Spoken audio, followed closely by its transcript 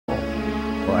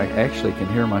I actually can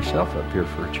hear myself up here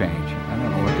for a change. I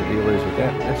don't know what the deal is with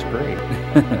that. That's great.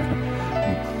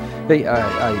 Hey,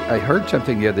 I heard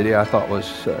something the other day I thought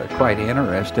was quite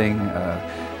interesting.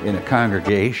 In a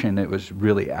congregation that was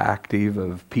really active,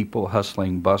 of people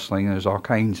hustling, bustling. There's all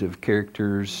kinds of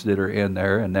characters that are in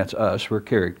there, and that's us. We're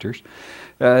characters.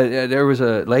 There was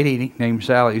a lady named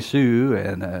Sally Sue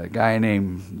and a guy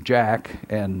named Jack,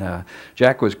 and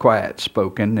Jack was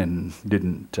quiet-spoken and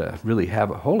didn't really have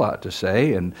a whole lot to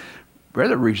say, and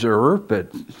rather reserved.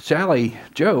 But Sally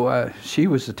Joe, she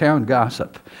was the town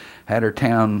gossip. Had her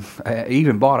town,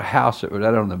 even bought a house that was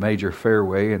out on the major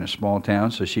fairway in a small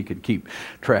town so she could keep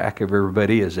track of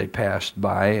everybody as they passed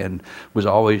by, and was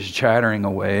always chattering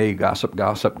away, gossip,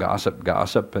 gossip, gossip,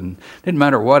 gossip, and didn't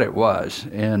matter what it was.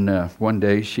 And one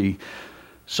day she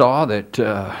saw that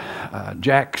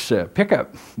Jack's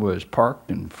pickup was parked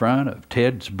in front of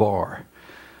Ted's bar.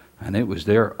 And it was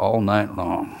there all night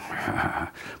long.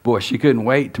 Boy, she couldn't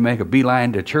wait to make a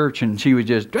beeline to church, and she was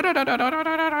just...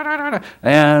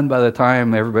 And by the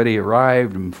time everybody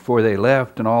arrived and before they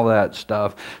left and all that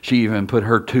stuff, she even put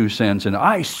her 2 cents in.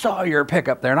 I saw your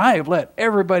pickup there, and I have let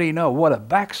everybody know what a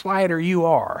backslider you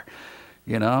are.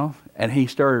 You know? And he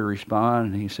started to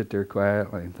respond, and he sat there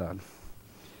quietly and thought...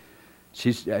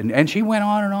 And she went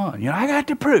on and on. You know, I got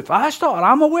the proof. I saw it.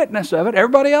 I'm a witness of it.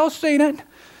 Everybody else seen it.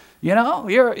 You know,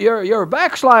 you're a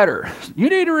backslider. You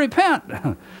need to repent.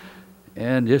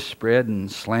 And just spreading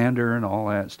slander and all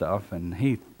that stuff. And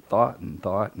he thought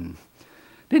and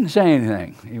didn't say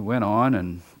anything. He went on,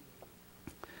 and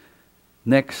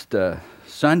next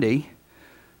Sunday,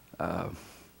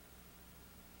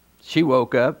 she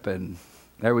woke up, and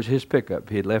there was his pickup.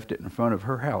 He had left it in front of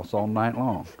her house all night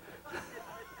long.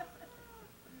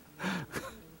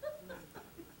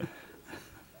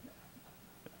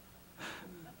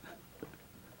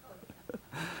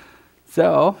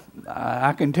 So,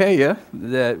 I can tell you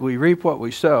that we reap what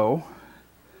we sow.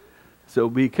 So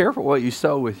be careful what you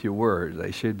sow with your words.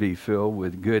 They should be filled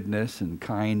with goodness and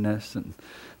kindness and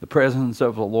the presence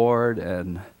of the Lord.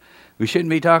 And we shouldn't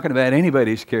be talking about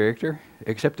anybody's character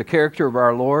except the character of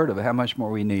our Lord, of how much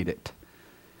more we need it.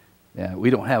 Yeah, we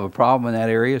don't have a problem in that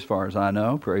area as far as I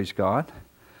know, praise God.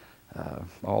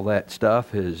 All that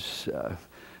stuff has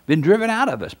been driven out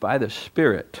of us by the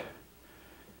Spirit.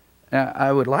 Now,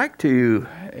 I would like to,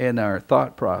 in our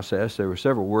thought process, there were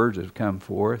several words that have come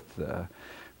forth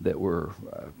that were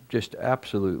just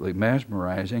absolutely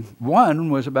mesmerizing. One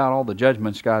was about all the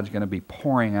judgments God's going to be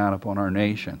pouring out upon our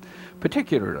nation,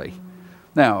 particularly.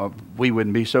 Now, we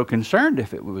wouldn't be so concerned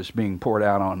if it was being poured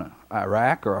out on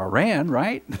Iraq or Iran,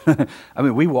 right? I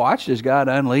mean, we watched as God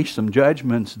unleashed some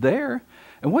judgments there.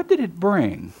 And what did it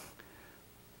bring?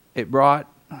 It brought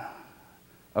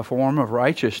a form of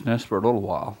righteousness for a little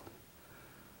while.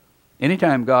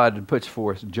 Anytime God puts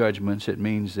forth judgments, it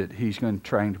means that He's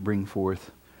trying to bring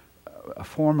forth a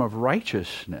form of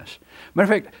righteousness.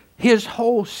 Matter of fact, His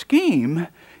whole scheme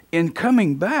in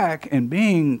coming back and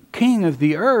being king of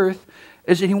the earth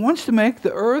is that He wants to make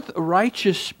the earth a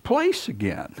righteous place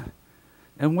again.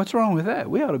 And what's wrong with that?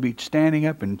 We ought to be standing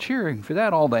up and cheering for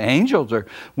that. All the angels are,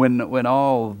 when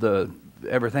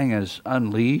everything is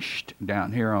unleashed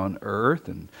down here on earth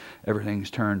and everything's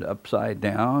turned upside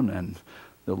down and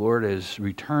the Lord is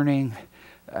returning.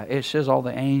 It says all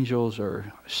the angels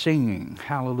are singing,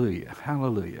 hallelujah,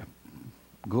 hallelujah.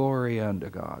 Glory unto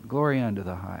God, glory unto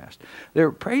the highest.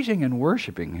 They're praising and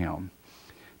worshiping Him.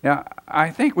 Now, I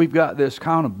think we've got this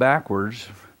kind of backwards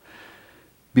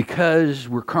because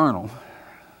we're carnal.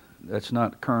 That's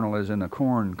not kernel as in a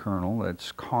corn kernel.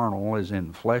 That's carnal as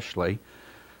in fleshly.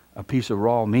 A piece of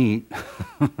raw meat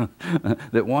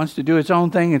that wants to do its own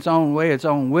thing, its own way, its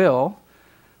own will.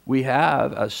 We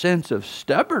have a sense of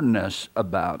stubbornness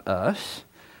about us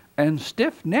and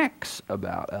stiff necks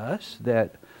about us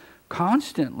that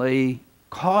constantly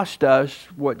cost us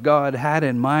what God had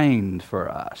in mind for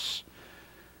us.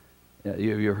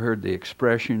 You've heard the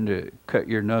expression to cut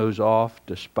your nose off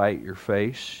to spite your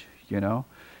face, you know.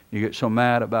 You get so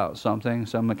mad about something.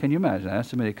 Can you imagine that?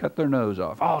 Somebody cut their nose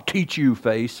off. I'll teach you,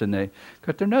 face, and they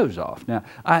cut their nose off. Now,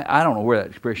 I don't know where that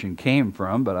expression came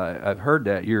from, but I've heard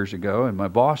that years ago, and my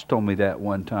boss told me that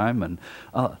one time. And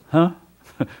huh?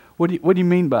 What do you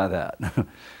mean by that?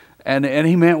 and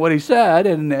he meant what he said,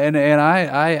 and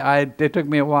it took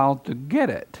me a while to get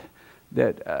it.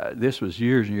 That this was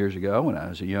years and years ago when I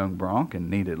was a young bronc and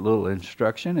needed a little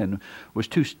instruction and was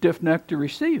too stiff-necked to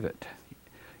receive it.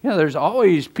 You know, there's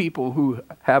always people who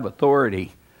have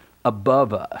authority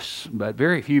above us, but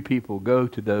very few people go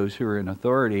to those who are in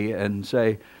authority and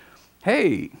say,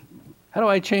 hey, how do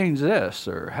I change this?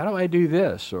 Or how do I do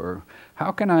this? Or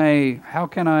How can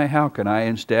I?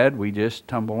 Instead, we just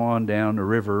tumble on down the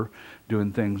river,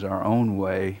 doing things our own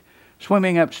way,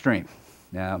 swimming upstream.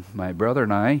 Now, my brother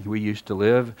and I, we used to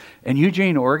live in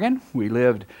Eugene, Oregon. We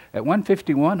lived at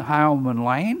 151 Heilman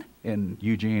Lane in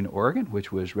Eugene, Oregon,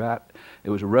 which was it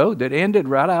was a road that ended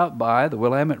right out by the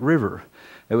Willamette River.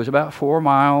 It was about 4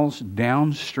 miles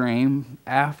downstream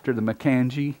after the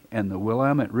Mackenzie and the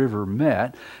Willamette River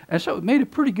met, and so it made a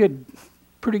pretty good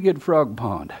frog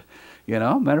pond. You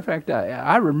know, matter of fact,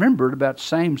 I remembered about the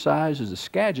same size as the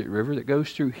Skagit River that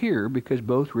goes through here because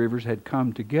both rivers had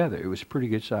come together. It was a pretty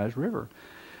good sized river.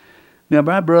 Now,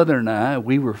 my brother and I,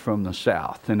 we were from the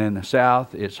South, and in the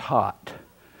South it's hot.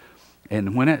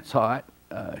 And when it's hot,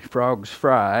 frogs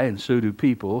fry, and so do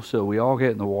people, so we all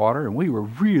get in the water, and we were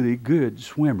really good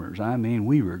swimmers. I mean,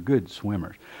 we were good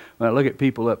swimmers. When I look at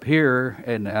people up here,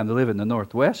 and I live in the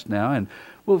Northwest now, and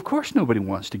well, of course nobody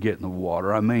wants to get in the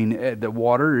water. I mean, the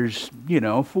water is,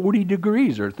 40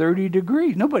 degrees or 30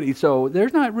 degrees. So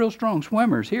there's not real strong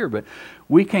swimmers here, but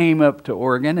we came up to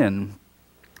Oregon, and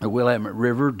the Willamette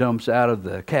River dumps out of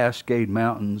the Cascade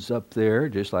Mountains up there,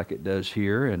 just like it does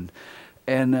here, and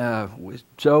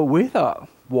so we thought,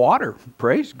 water,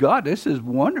 praise God, this is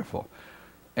wonderful.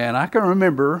 And I can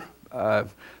remember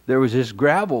there was this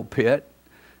gravel pit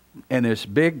and this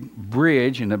big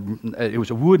bridge, and it was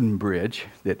a wooden bridge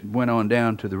that went on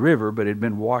down to the river, but it had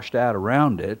been washed out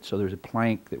around it, so there's a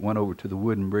plank that went over to the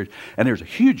wooden bridge, and there's a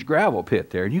huge gravel pit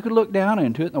there, and you could look down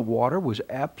into it, and the water was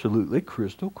absolutely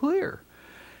crystal clear.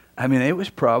 I mean, it was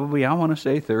probably, I want to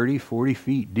say, 30, 40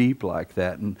 feet deep like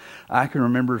that. And I can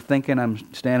remember thinking I'm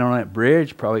standing on that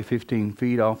bridge, probably 15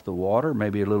 feet off the water,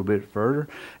 maybe a little bit further.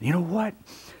 You know what?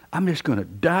 I'm just going to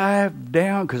dive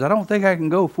down because I don't think I can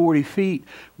go 40 feet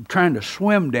trying to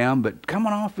swim down, but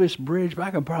coming off this bridge,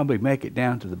 I can probably make it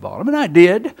down to the bottom. And I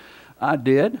did.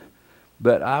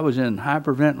 But I was in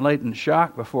hyperventilating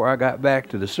shock before I got back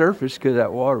to the surface because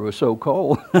that water was so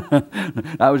cold.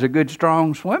 I was a good,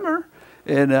 strong swimmer.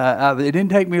 And it didn't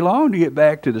take me long to get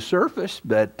back to the surface,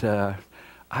 but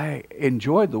I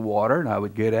enjoyed the water, and I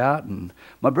would get out. And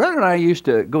my brother and I used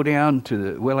to go down to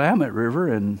the Willamette River,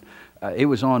 and it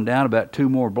was on down about 2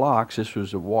 more blocks. This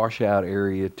was a washout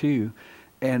area, too.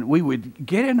 And we would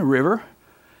get in the river,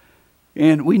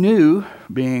 and we knew,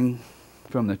 being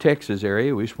from the Texas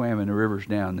area, we swam in the rivers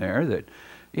down there, that,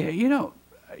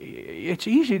 it's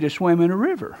easy to swim in a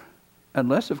river,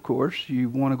 unless, of course, you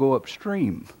want to go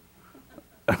upstream.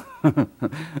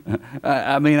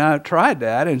 I mean, I tried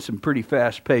that in some pretty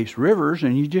fast-paced rivers,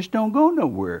 and you just don't go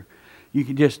nowhere. You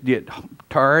can just get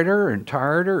tireder and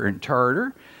tireder and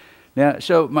tireder. Now,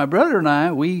 so my brother and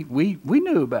I, we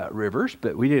knew about rivers,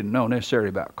 but we didn't know necessarily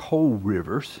about cold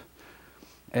rivers.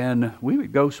 And we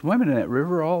would go swimming in that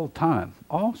river all the time,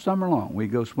 all summer long.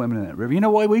 We'd go swimming in that river. You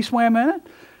know why we swam in it?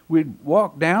 We'd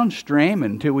walk downstream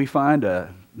until we find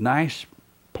a nice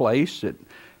place that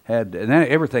and then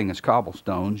everything is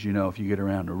cobblestones, if you get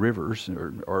around the rivers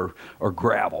or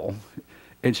gravel.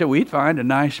 And so we'd find a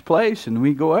nice place, and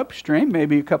we'd go upstream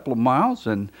maybe a couple of miles,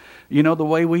 and the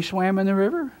way we swam in the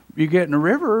river? You get in the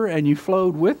river, and you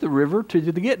flowed with the river to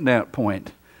the getting out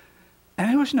point. And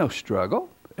there was no struggle.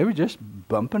 It was just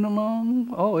bumping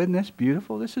along. Oh, isn't this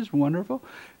beautiful? This is wonderful.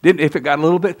 Then if it got a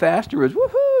little bit faster, it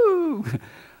was woohoo!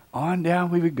 On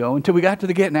down we would go until we got to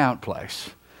the getting out place.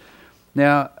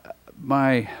 Now,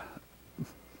 my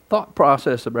thought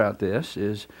process about this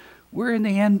is we're in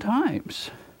the end times.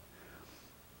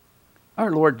 Our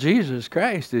Lord Jesus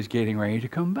Christ is getting ready to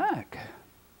come back.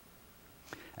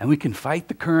 And we can fight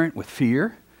the current with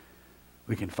fear.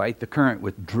 We can fight the current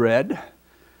with dread.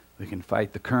 We can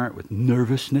fight the current with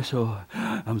nervousness. Oh,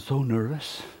 I'm so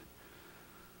nervous.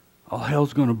 All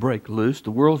hell's going to break loose.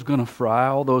 The world's going to fry,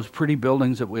 all those pretty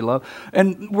buildings that we love.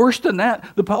 And worse than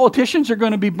that, the politicians are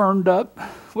going to be burned up.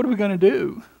 What are we going to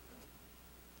do?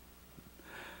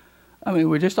 I mean,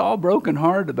 we're just all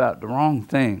brokenhearted about the wrong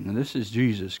thing. And this is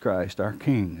Jesus Christ, our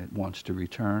King, that wants to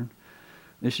return.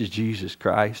 This is Jesus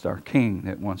Christ, our King,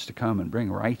 that wants to come and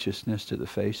bring righteousness to the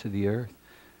face of the earth.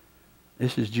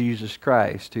 This is Jesus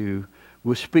Christ who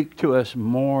will speak to us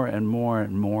more and more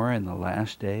and more in the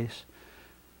last days.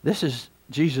 This is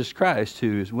Jesus Christ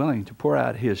who is willing to pour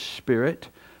out His Spirit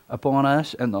upon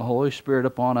us and the Holy Spirit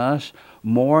upon us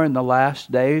more in the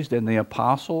last days than the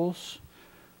apostles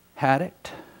had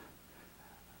it.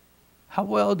 How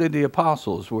well did the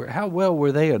apostles, how well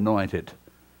were they anointed?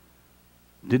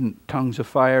 Didn't tongues of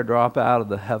fire drop out of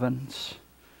the heavens?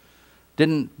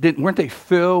 Weren't they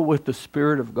filled with the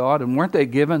Spirit of God? And weren't they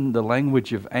given the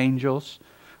language of angels?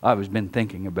 I've been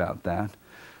thinking about that.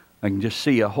 I can just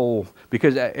see a whole,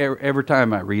 because every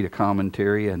time I read a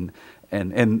commentary and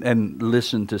and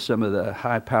listen to some of the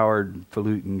high-powered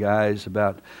falutin guys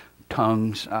about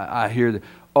tongues. I hear,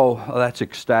 that's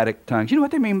ecstatic tongues. You know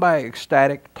what they mean by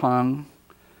ecstatic tongue?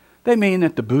 They mean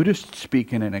that the Buddhists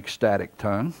speak in an ecstatic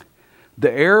tongue.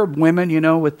 The Arab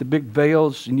women, with the big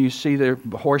veils, and you see their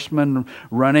horsemen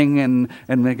running, and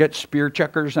they got spear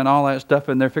chuckers and all that stuff,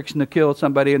 and they're fixing to kill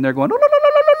somebody, and they're going,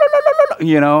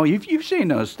 you've seen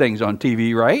those things on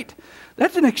TV, right?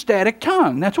 That's an ecstatic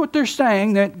tongue. That's what they're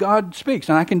saying that God speaks.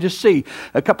 And I can just see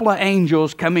a couple of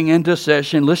angels coming into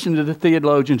session, listening to the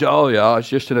theologians. Oh, yeah, it's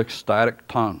just an ecstatic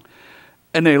tongue.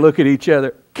 And they look at each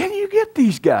other. Can you get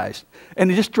these guys? And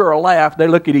they just throw a laugh. They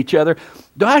look at each other.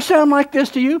 Do I sound like this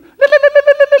to you?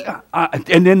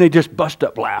 And then they just bust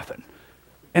up laughing.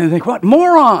 And they think, what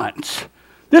morons?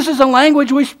 This is a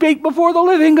language we speak before the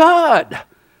living God.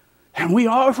 And we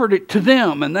offered it to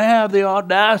them, and they have the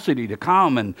audacity to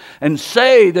come and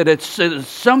say that it's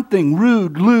something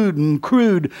rude, lewd, and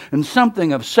crude, and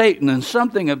something of Satan, and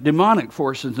something of demonic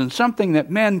forces, and something that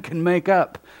men can make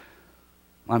up.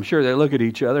 I'm sure they look at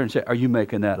each other and say, are you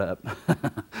making that up?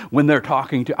 When they're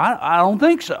talking to, I don't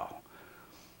think so.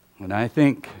 And I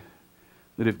think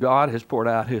that if God has poured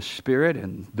out His Spirit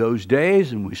in those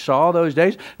days, and we saw those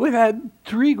days, we've had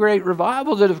 3 great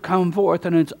revivals that have come forth,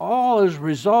 and it's all as a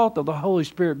result of the Holy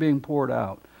Spirit being poured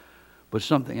out, but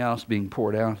something else being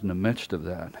poured out in the midst of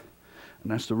that.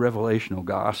 And that's the revelational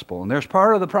gospel. And there's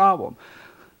part of the problem.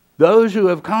 Those who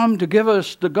have come to give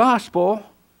us the gospel,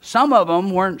 some of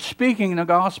them weren't speaking the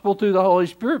gospel through the Holy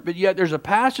Spirit, but yet there's a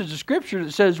passage of Scripture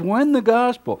that says when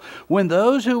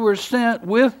those who were sent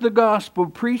with the gospel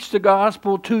preached the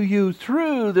gospel to you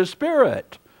through the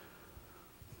Spirit.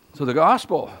 So the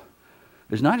gospel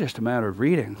is not just a matter of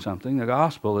reading something. The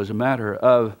gospel is a matter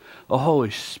of the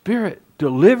Holy Spirit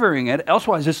delivering it.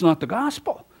 Elsewise, it's not the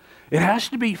gospel. It has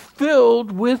to be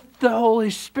filled with the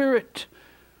Holy Spirit.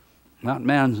 Not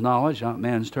man's knowledge, not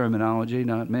man's terminology,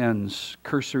 not man's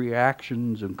cursory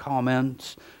actions and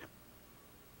comments,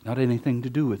 not anything to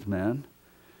do with man.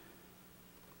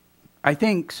 I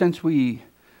think since we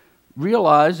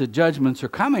realize that judgments are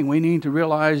coming, we need to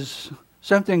realize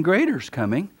something greater is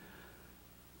coming.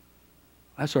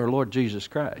 That's our Lord Jesus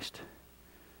Christ.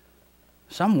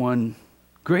 Someone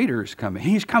greater is coming.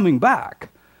 He's coming back.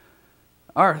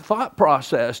 Our thought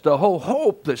process, the whole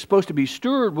hope that's supposed to be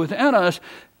stirred within us,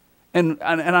 and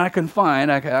I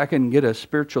can get a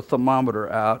spiritual thermometer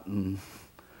out and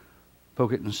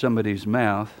poke it in somebody's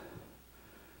mouth,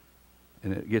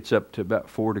 and it gets up to about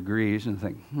 4 degrees, and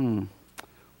think,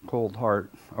 cold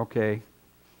heart. Okay,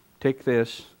 take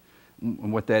this.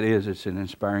 And what that is, it's an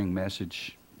inspiring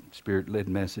message, Spirit-led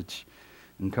message.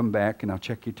 And come back, and I'll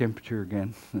check your temperature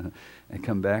again. And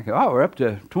come back. Oh, we're up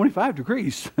to 25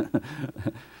 degrees.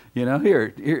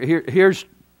 Here's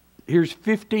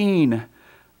 15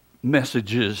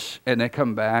 messages, and they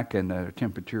come back, and the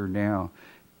temperature now,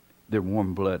 they're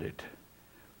warm-blooded.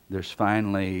 There's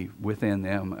finally within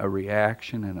them a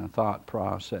reaction and a thought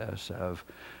process of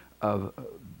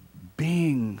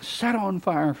being set on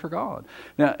fire for God.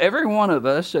 Now, every one of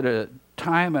us at a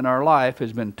time in our life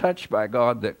has been touched by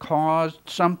God that caused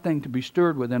something to be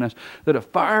stirred within us, that a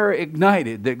fire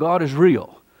ignited, that God is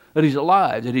real, that He's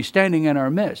alive, that He's standing in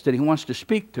our midst, that He wants to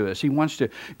speak to us. He wants to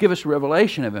give us a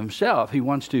revelation of Himself. He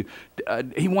wants to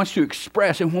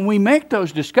express. And when we make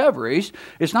those discoveries,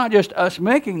 it's not just us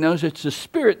making those, it's the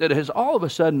Spirit that has all of a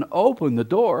sudden opened the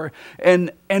door, and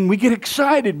we get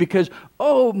excited because,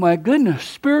 oh my goodness,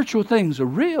 spiritual things are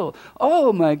real.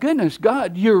 Oh my goodness,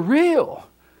 God, You're real.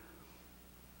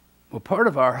 Well, part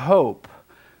of our hope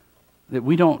that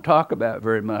we don't talk about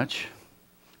very much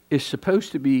is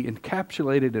supposed to be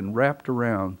encapsulated and wrapped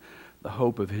around the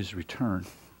hope of His return.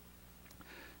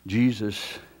 Jesus,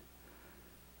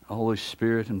 the Holy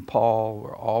Spirit, and Paul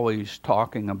were always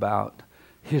talking about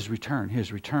His return,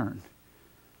 His return.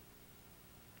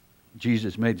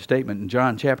 Jesus made the statement in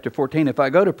John chapter 14, if I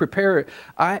go to prepare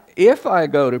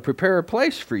a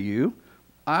place for you,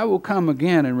 I will come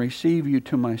again and receive you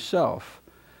to myself,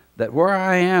 that where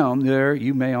I am, there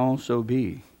you may also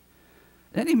be.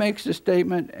 Then He makes the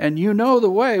statement, and you know the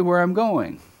way where I'm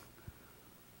going.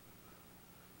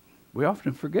 We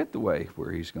often forget the way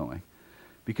where He's going.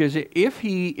 Because if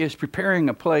He is preparing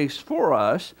a place for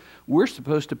us, we're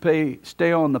supposed to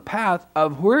stay on the path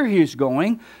of where He's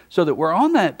going, so that we're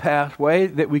on that pathway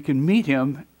that we can meet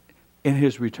Him in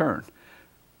His return.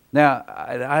 Now,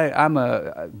 I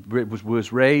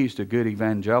was raised a good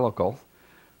evangelical,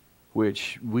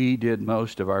 which we did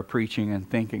most of our preaching and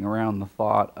thinking around the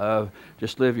thought of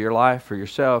just live your life for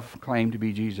yourself, claim to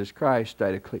be Jesus Christ,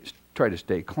 try to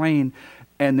stay clean,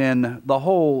 and then the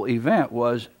whole event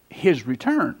was His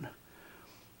return.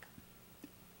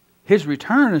 His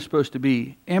return is supposed to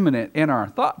be imminent in our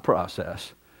thought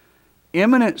process.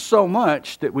 Imminent so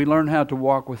much that we learn how to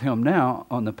walk with Him now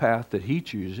on the path that He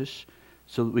chooses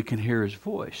so that we can hear His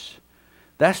voice.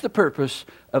 That's the purpose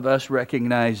of us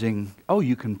recognizing, oh,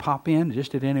 you can pop in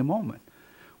just at any moment.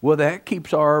 Well, that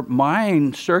keeps our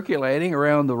mind circulating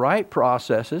around the right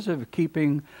processes of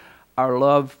keeping our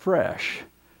love fresh,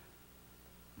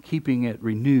 keeping it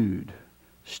renewed,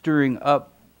 stirring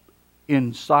up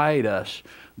inside us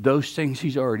those things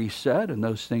He's already said and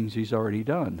those things He's already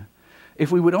done.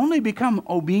 If we would only become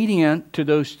obedient to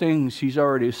those things He's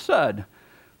already said,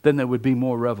 then there would be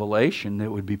more revelation that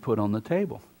would be put on the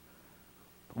table.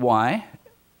 Why?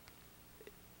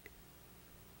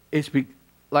 It's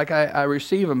like I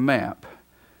receive a map,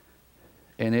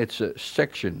 and it's a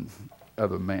section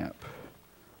of a map.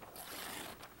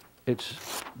 It's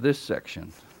this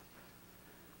section.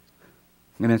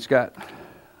 And it's got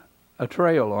a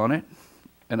trail on it,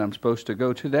 and I'm supposed to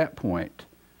go to that point.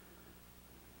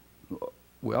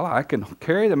 Well, I can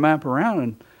carry the map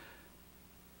around,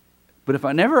 but if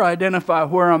I never identify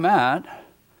where I'm at,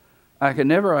 I can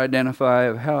never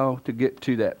identify how to get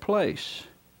to that place.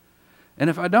 And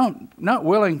if not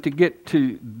willing to get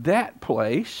to that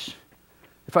place,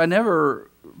 if I never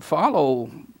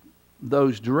follow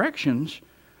those directions,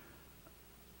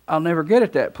 I'll never get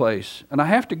at that place. And I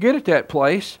have to get at that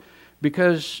place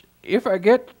because if I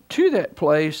get to that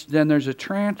place, then there's a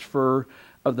transfer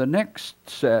of the next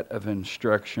set of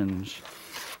instructions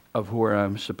of where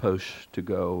I'm supposed to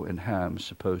go and how I'm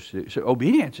supposed to. So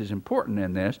obedience is important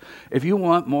in this. If you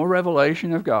want more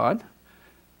revelation of God,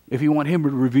 if you want Him to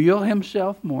reveal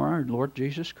Himself more, our Lord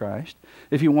Jesus Christ,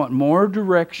 if you want more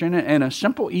direction and a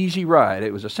simple, easy ride.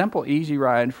 It was a simple, easy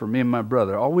ride for me and my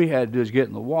brother. All we had to do is get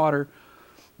in the water.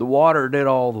 The water did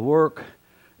all the work.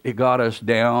 It got us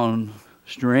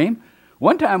downstream.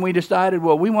 One time we decided,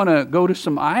 well, we want to go to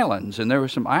some islands, and there were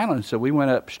some islands, so we went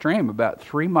upstream about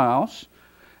 3 miles,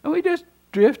 and we just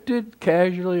drifted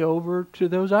casually over to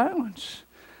those islands.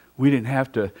 We didn't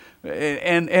have to,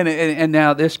 and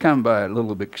now this come by a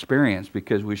little bit of experience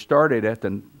because we started at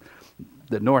the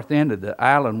north end of the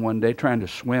island one day trying to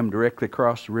swim directly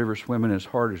across the river, swimming as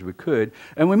hard as we could,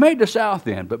 and we made the south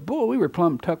end, but boy, we were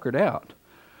plumb tuckered out.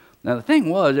 Now the thing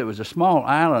was, it was a small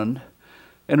island,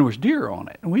 and there was deer on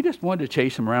it, and we just wanted to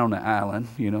chase them around the island,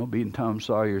 being Tom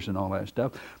Sawyers and all that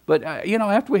stuff. But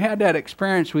after we had that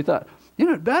experience, we thought,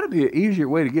 that'd be an easier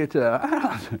way to get to the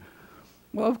island.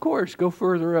 Well, of course, go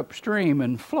further upstream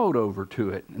and float over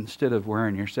to it instead of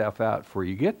wearing yourself out before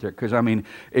you get there. Because,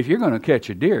 if you're going to catch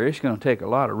a deer, it's going to take a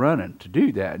lot of running to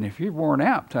do that. And if you're worn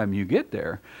out by the time you get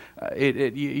there,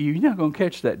 you're not going to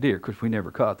catch that deer. Of course, we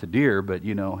never caught the deer, but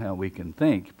you know how we can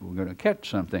think we're going to catch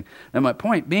something. Now, my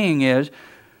point being is,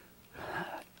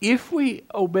 if we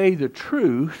obey the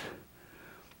truth,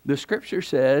 the Scripture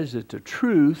says that the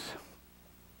truth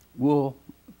will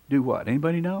do what?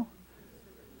 Anybody know?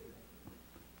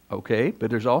 Okay,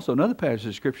 but there's also another passage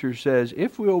of Scripture that says,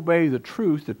 if we obey the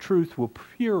truth will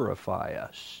purify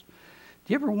us.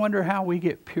 Do you ever wonder how we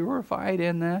get purified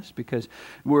in this? Because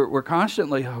we're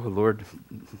constantly, oh Lord,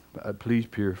 please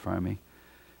purify me.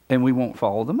 And we won't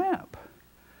follow the map.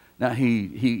 Now,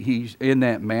 he's in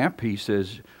that map, he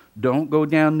says, don't go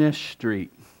down this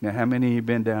street. Now, how many of you have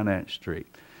been down that street?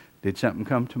 Did something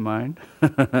come to mind?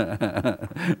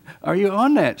 Are you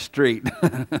on that street?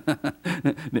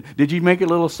 Did you make a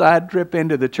little side trip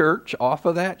into the church off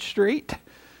of that street?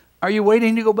 Are you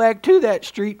waiting to go back to that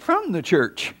street from the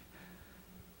church?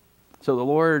 So the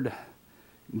Lord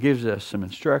gives us some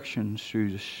instructions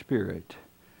through the Spirit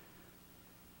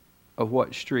of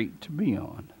what street to be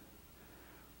on.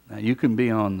 Now, you can be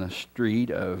on the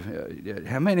street of,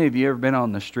 how many of you ever been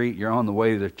on the street, you're on the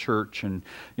way to the church, and,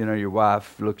 your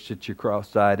wife looks at you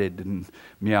cross-eyed and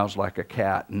meows like a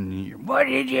cat, and you, what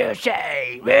did you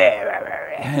say?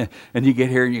 And you get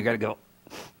here and you got to go,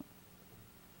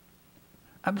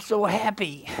 I'm so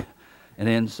happy. And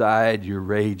inside you're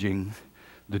raging,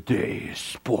 the day is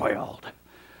spoiled.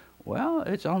 Well,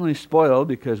 it's only spoiled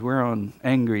because we're on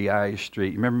Angry Eyes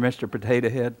Street. Remember Mr. Potato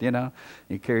Head,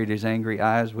 He carried his angry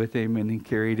eyes with him, and he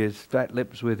carried his fat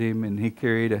lips with him, and he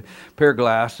carried a pair of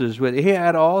glasses with him. He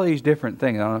had all these different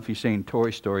things. I don't know if you've seen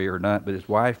Toy Story or not, but his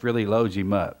wife really loads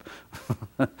him up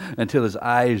until his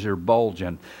eyes are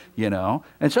bulging,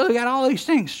 And so we got all these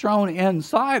things thrown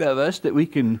inside of us that we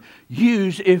can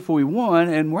use if we want,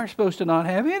 and we're supposed to not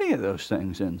have any of those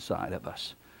things inside of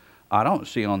us. I don't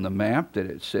see on the map that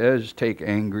it says take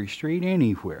Angry Street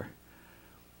anywhere.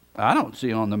 I don't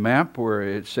see on the map where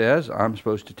it says I'm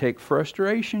supposed to take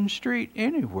Frustration Street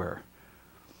anywhere.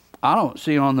 I don't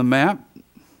see on the map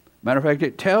Matter of fact,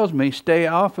 it tells me stay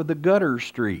off of the gutter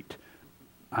street.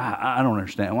 I don't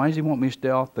understand. Why does he want me to stay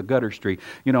off the gutter street?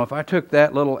 You know, if I took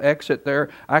that little exit there,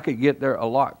 I could get there a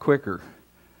lot quicker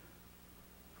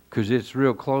because it's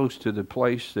real close to the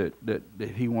place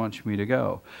that he wants me to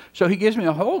go. So he gives me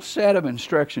a whole set of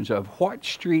instructions of what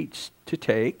streets to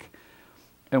take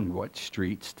and what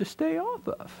streets to stay off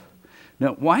of.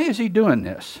 Now, why is he doing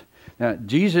this? Now,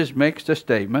 Jesus makes the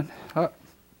statement. Oh,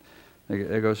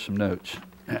 there goes some notes.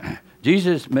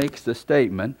 Jesus makes the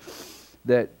statement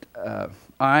that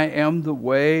I am the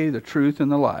way, the truth,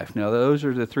 and the life. Now, those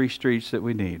are the three streets that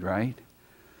we need, right?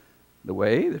 The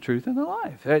way, the truth, and the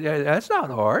life. That's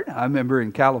not hard. I remember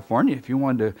in California, if you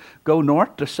wanted to go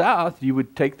north to south, you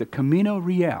would take the Camino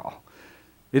Real.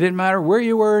 It didn't matter where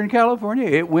you were in California.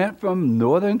 It went from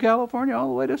Northern California all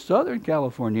the way to Southern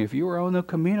California if you were on the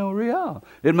Camino Real.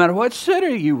 It didn't matter what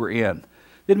city you were in.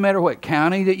 It didn't matter what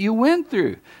county that you went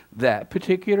through. That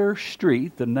particular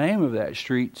street, the name of that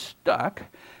street stuck,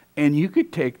 and you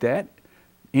could take that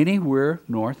anywhere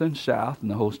north and south in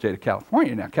the whole state of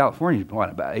California. Now, California is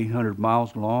about 800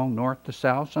 miles long, north to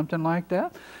south, something like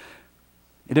that.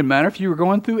 It didn't matter if you were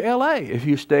going through L.A. If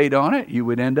you stayed on it, you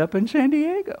would end up in San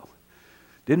Diego.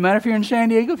 Didn't matter if you're in San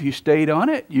Diego. If you stayed on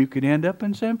it, you could end up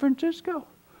in San Francisco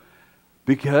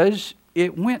because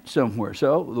it went somewhere.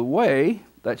 So the way,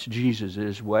 that's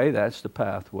Jesus' way. That's the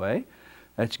pathway.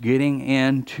 That's getting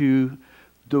into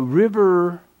the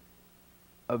river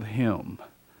of Him,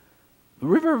 the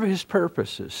river of His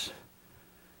purposes.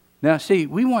 Now, see,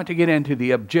 we want to get into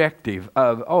the objective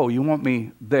of, oh, you want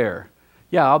me there.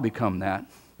 Yeah, I'll become that.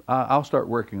 I'll start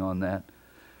working on that.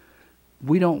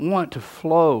 We don't want to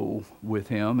flow with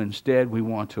Him. Instead, we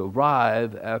want to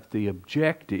arrive at the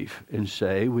objective and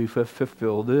say we've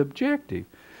fulfilled the objective.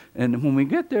 And when we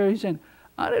get there, He's saying,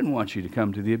 I didn't want you to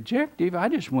come to the objective. I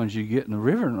just wanted you to get in the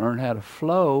river and learn how to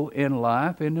flow in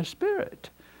life in the Spirit.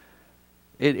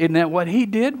 Isn't that what He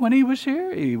did when He was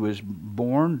here? He was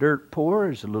born dirt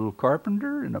poor as a little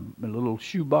carpenter in a little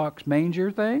shoebox manger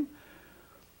thing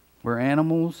where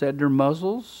animals had their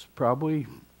muzzles probably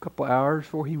a couple hours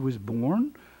before He was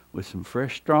born with some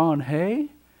fresh straw and hay.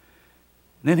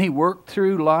 Then He worked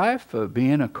through life of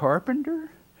being a carpenter,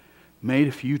 made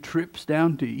a few trips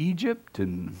down to Egypt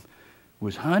and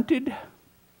was hunted,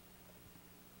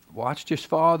 watched his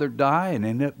father die and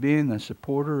ended up being the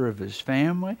supporter of his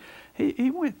family.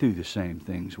 He went through the same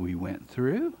things we went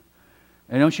through.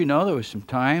 And don't you know there was some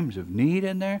times of need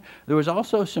in there? There was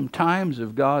also some times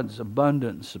of God's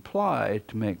abundant supply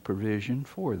to make provision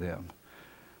for them.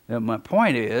 Now my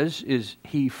point is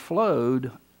He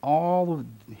flowed all of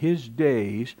His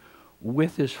days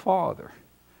with His Father.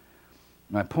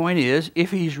 My point is,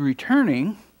 if He's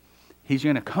returning, He's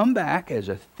going to come back as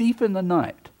a thief in the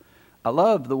night. I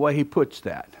love the way He puts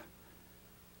that.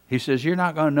 He says, you're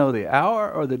not going to know the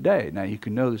hour or the day. Now, you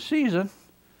can know the season.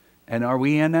 And are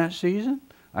we in that season?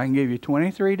 I can give you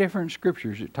 23 different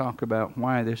scriptures that talk about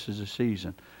why this is a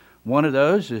season. One of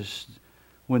those is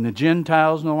when the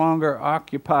Gentiles no longer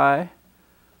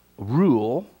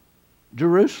rule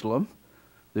Jerusalem.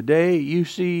 The day you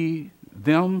see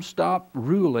them stop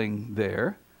ruling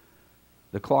there,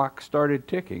 the clock started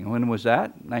ticking. When was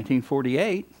that?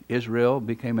 1948, Israel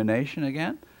became a nation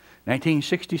again.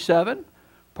 1967,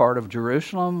 part of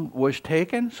Jerusalem was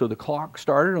taken, so the clock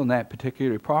started on that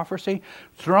particular prophecy,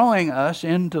 throwing us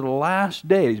into the last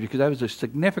days, because that was a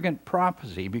significant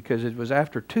prophecy, because it was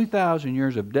after 2,000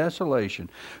 years of desolation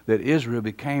that Israel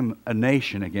became a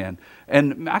nation again.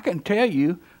 And I can tell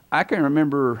you, I can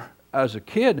remember as a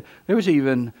kid, there was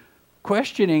even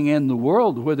questioning in the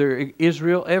world whether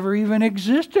Israel ever even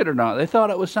existed or not. They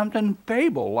thought it was something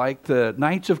fable, like the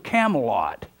Knights of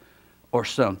Camelot or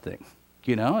something,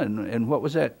 you know. And what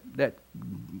was that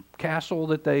castle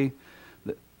that they,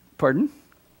 pardon?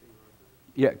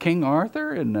 Yeah, King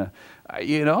Arthur, and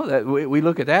you know, that we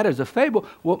look at that as a fable.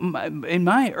 Well, in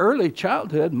my early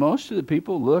childhood, most of the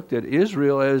people looked at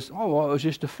Israel as, oh, well, it was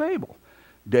just a fable.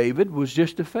 David was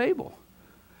just a fable.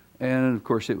 And, of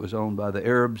course, it was owned by the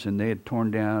Arabs, and they had torn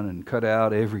down and cut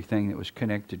out everything that was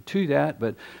connected to that.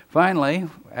 But finally,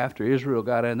 after Israel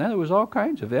got in there was all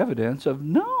kinds of evidence of,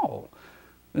 no,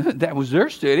 that was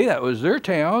their city, that was their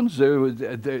towns.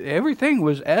 Everything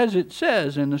was as it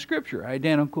says in the Scripture,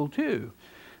 identical to.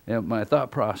 And my thought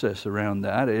process around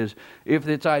that is, if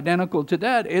it's identical to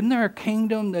that, isn't there a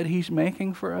kingdom that He's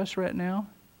making for us right now?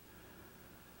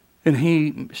 And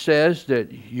He says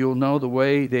that you'll know the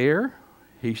way there.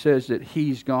 He says that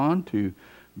He's gone to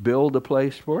build a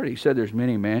place for it. He said there's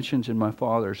many mansions in my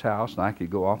Father's house, and I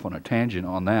could go off on a tangent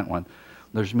on that one.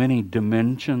 There's many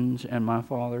dimensions in my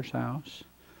Father's house.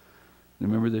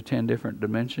 Remember the 10 different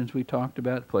dimensions we talked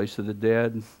about? The place of the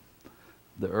dead,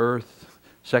 the earth,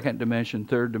 second dimension,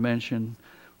 third dimension,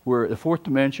 where the fourth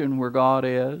dimension where God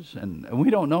is. And we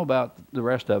don't know about the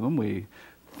rest of them. We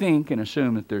think and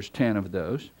assume that there's 10 of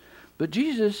those. But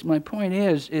Jesus, my point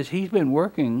is He has been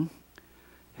working,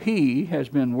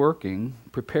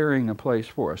 preparing a place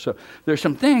for us. So there's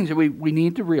some things that we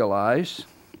need to realize,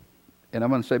 and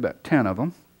I'm going to say about 10 of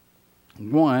them.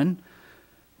 One,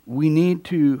 we need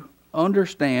to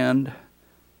understand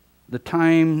the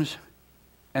times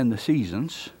and the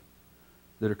seasons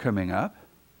that are coming up.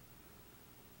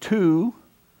 Two,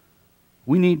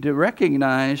 we need to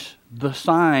recognize the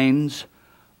signs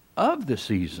of the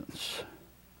seasons.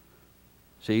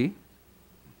 See?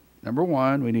 Number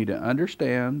one, we need to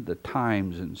understand the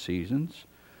times and seasons.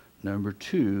 Number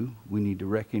two, we need to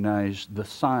recognize the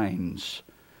signs.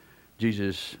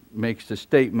 Jesus makes the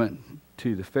statement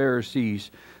to the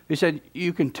Pharisees. He said,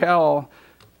 you can tell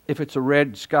if it's a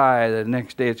red sky that the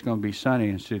next day it's going to be sunny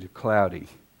instead of cloudy.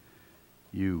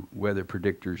 You weather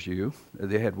predictors, you.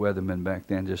 They had weathermen back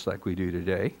then just like we do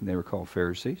today. They were called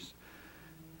Pharisees.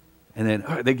 And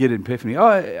then they get an epiphany. Oh,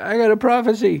 I got a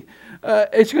prophecy.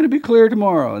 It's going to be clear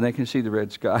tomorrow. And they can see the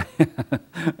red sky.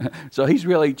 So he's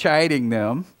really chiding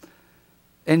them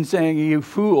and saying, you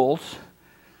fools,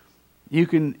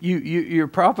 you're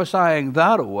prophesying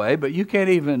that away, but you can't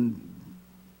even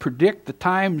predict the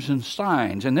times and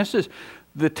signs. And this is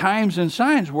the times and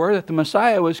signs were that the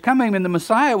Messiah was coming, and the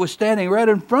Messiah was standing right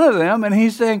in front of them, and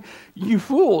he's saying, you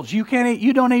fools, you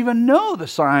don't even know the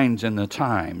signs and the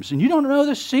times, and you don't know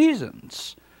the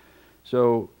seasons.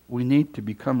 So we need to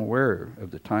become aware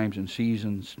of the times and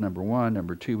seasons, number one.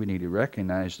 Number two, we need to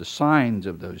recognize the signs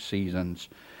of those seasons.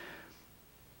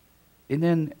 And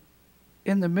then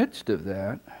in the midst of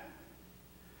that,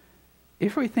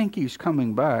 if we think he's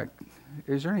coming back,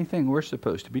 is there anything we're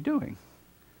supposed to be doing?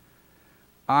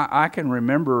 I can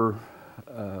remember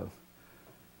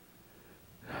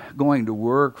going to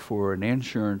work for an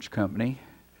insurance company,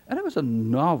 and it was a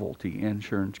novelty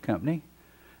insurance company.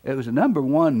 It was the number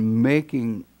one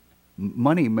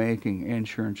money-making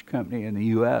insurance company in the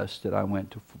U.S. that I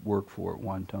went to work for at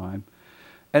one time.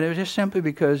 And it was just simply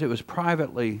because it was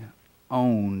privately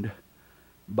owned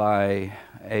by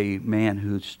a man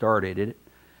who started it.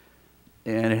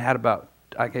 And it had about,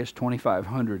 I guess,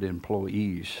 2,500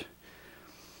 employees.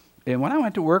 And when I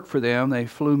went to work for them, they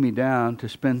flew me down to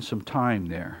spend some time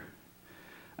there.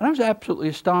 And I was absolutely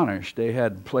astonished. They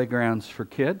had playgrounds for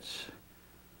kids.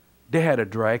 They had a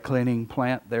dry cleaning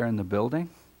plant there in the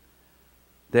building.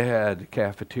 They had a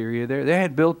cafeteria there. They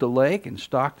had built a lake and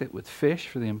stocked it with fish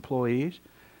for the employees.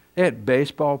 They had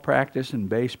baseball practice and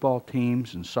baseball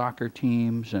teams and soccer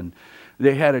teams. And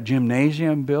they had a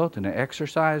gymnasium built and an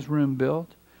exercise room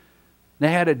built.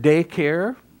 They had a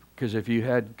daycare, because if you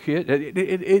had kids,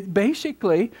 it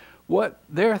basically, what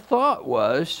their thought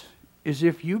was, is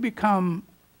if you become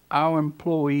our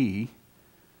employee,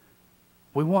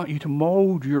 we want you to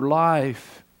mold your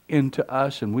life into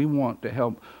us, and we want to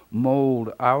help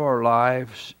mold our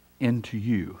lives into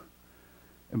you.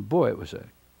 And boy, it was a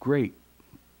great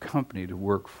company to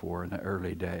work for in the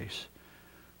early days.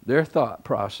 Their thought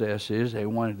process is they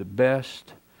wanted the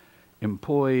best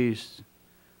employees,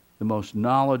 the most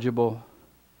knowledgeable,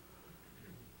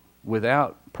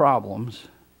 without problems.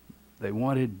 They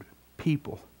wanted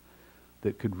people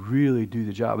that could really do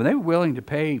the job. And they were willing to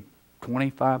pay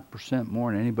 25%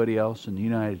 more than anybody else in the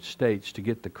United States to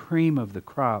get the cream of the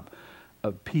crop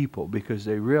of people, because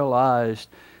they realized,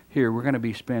 here, we're going to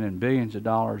be spending billions of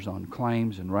dollars on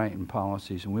claims and writing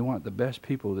policies, and we want the best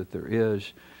people that there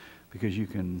is, because you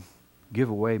can give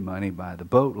away money by the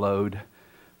boatload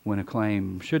when a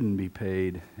claim shouldn't be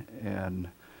paid. And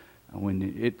when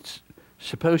it's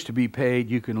supposed to be paid,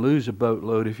 you can lose a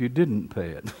boatload if you didn't pay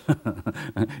it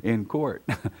in court.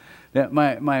 That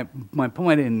my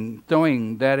point in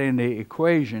throwing that in the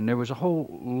equation, there was a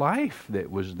whole life that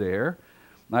was there.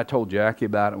 I told Jackie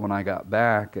about it when I got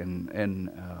back, and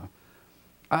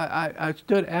I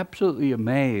stood absolutely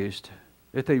amazed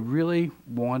that they really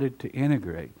wanted to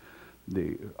integrate.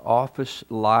 The office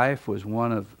life was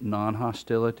one of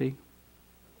non-hostility,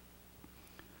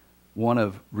 one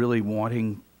of really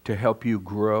wanting to help you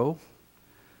grow.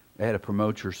 They had a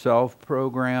Promote Yourself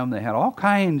program. They had all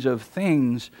kinds of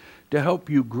things to help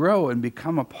you grow and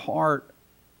become a part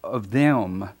of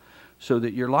them, so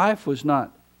that your life was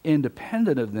not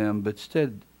independent of them, but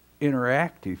instead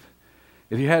interactive.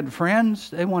 If you had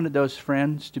friends, they wanted those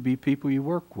friends to be people you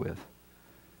work with.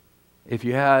 If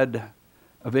you had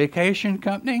a vacation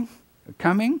company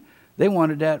coming, They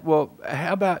wanted that. Well,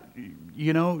 how about,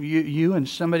 you and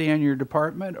somebody in your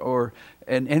department,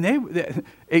 and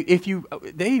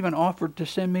they even offered to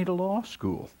send me to law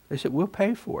school. They said, we'll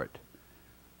pay for it.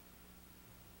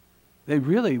 They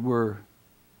really were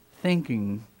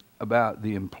thinking about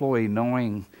the employee,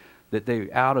 knowing that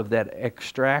they, out of that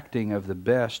extracting of the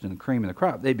best and the cream of the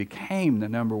crop, they became the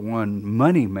number one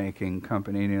money-making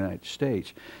company in the United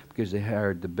States because they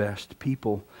hired the best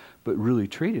people, but really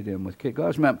treated them with kid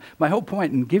gloves. My whole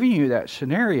point in giving you that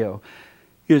scenario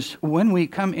is when we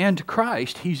come into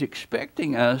Christ, He's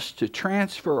expecting us to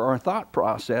transfer our thought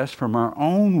process from our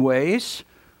own ways,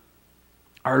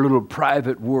 our little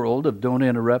private world of don't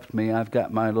interrupt me, I've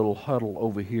got my little huddle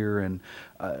over here, and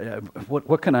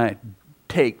what can I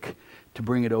take to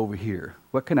bring it over here?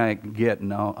 What can I get,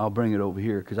 and I'll bring it over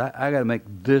here, because I got to make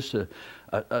this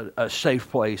a safe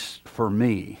place for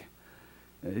me.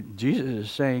 Jesus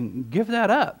is saying, give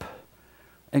that up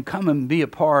and come and be a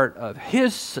part of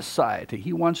His society.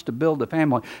 He wants to build a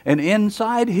family. And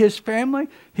inside His family,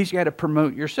 He's got a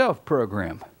promote yourself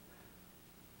program.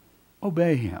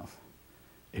 Obey Him.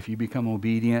 If you become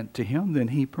obedient to Him, then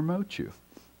He promotes you.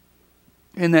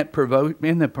 In the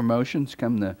promotions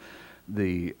come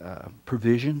the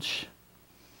provisions.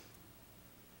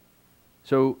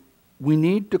 So we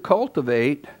need to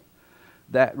cultivate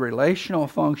that relational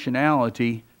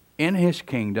functionality in His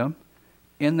kingdom,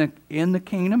 in the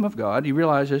kingdom of God. You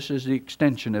realize this is the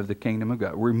extension of the kingdom of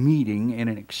God. We're meeting in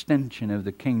an extension of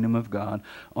the kingdom of God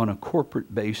on a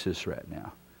corporate basis right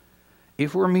now.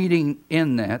 If we're meeting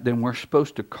in that, then we're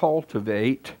supposed to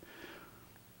cultivate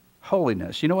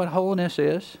holiness. You know what holiness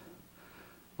is?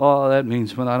 Oh, that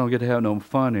means when I don't get to have no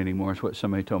fun anymore, is what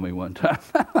somebody told me one time.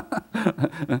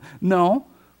 No,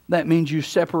 that means you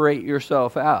separate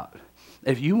yourself out.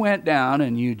 If you went down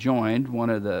and you joined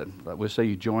let's say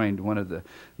you joined one of the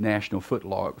national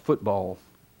football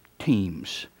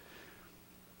teams,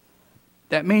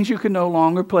 that means you can no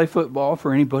longer play football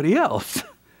for anybody else.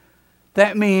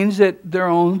 That means that they're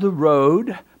on the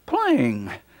road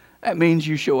playing. That means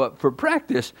you show up for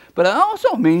practice, but it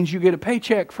also means you get a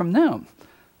paycheck from them.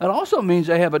 It also means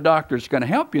they have a doctor that's going to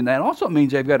help you, and that also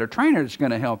means they've got a trainer that's going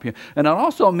to help you. And it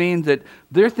also means that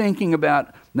they're thinking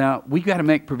about, now, we've got to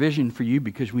make provision for you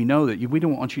because we know that we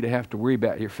don't want you to have to worry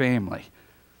about your family.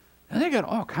 And they got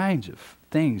all kinds of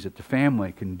things that the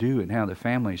family can do and how the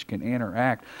families can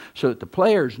interact so that the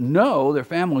players know their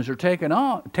families are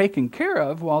taken care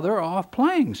of while they're off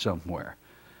playing somewhere.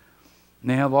 And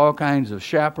they have all kinds of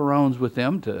chaperones with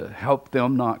them to help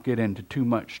them not get into too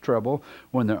much trouble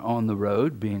when they're on the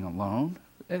road, being alone.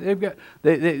 I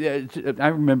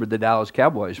remember the Dallas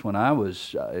Cowboys when I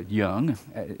was young,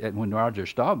 when Roger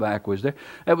Staubach was there.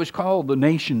 It was called the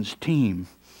nation's team.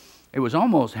 It was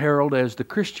almost heralded as the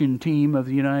Christian team of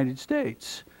the United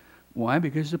States. Why?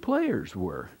 Because the players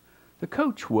were. The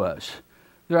coach was.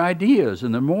 Their ideas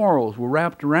and their morals were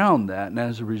wrapped around that, and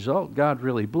as a result, God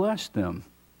really blessed them.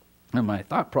 And my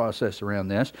thought process around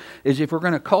this is if we're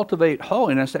going to cultivate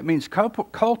holiness, that means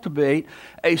cultivate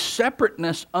a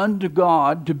separateness unto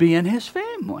God to be in His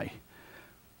family.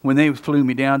 When they flew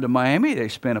me down to Miami, they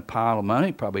spent a pile of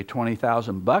money, probably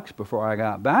 $20,000 before I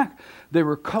got back. They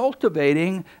were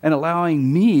cultivating and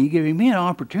giving me an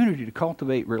opportunity to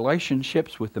cultivate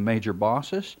relationships with the major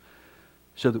bosses,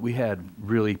 so that we had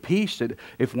really peace. That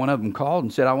if one of them called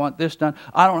and said, I want this done,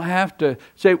 I don't have to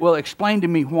say, well, explain to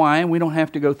me why, and we don't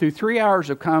have to go through 3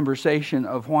 hours of conversation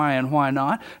of why and why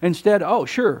not. Instead, oh,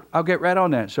 sure, I'll get right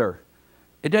on that, sir.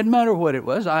 It doesn't matter what it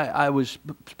was. I was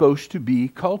supposed to be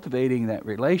cultivating that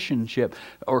relationship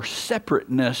or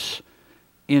separateness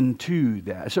into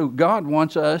that. So God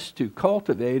wants us to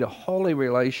cultivate a holy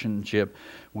relationship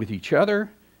with each other,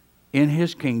 in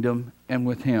His kingdom, and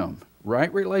with Him.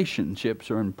 Right relationships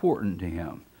are important to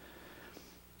Him.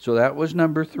 So that was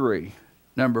number 3.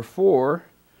 Number 4,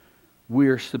 we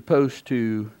are supposed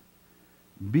to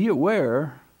be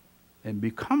aware and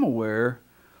become aware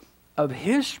of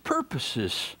His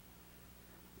purposes.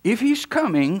 If He's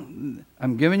coming,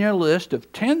 I'm giving you a list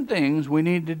of 10 things we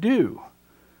need to do.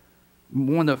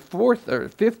 The 4th or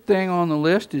 5th thing on the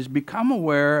list is become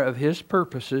aware of His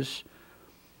purposes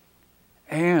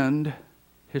and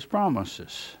His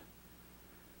promises.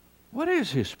 What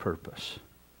is His purpose?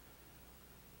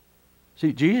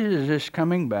 See, Jesus is just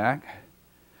coming back.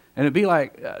 And it'd be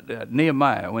like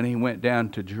Nehemiah when he went down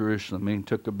to Jerusalem. He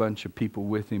took a bunch of people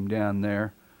with him down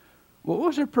there. What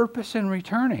was their purpose in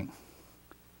returning?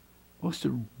 It was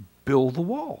to build the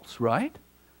walls, right?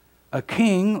 A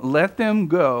king let them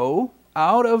go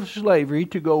out of slavery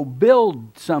to go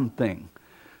build something.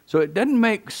 So it doesn't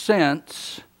make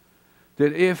sense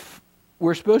that if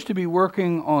we're supposed to be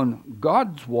working on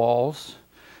God's walls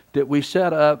that we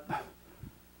set up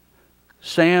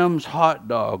Sam's hot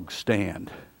dog stand.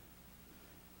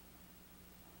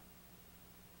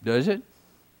 Does it?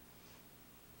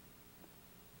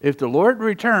 If the Lord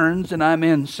returns and I'm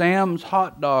in Sam's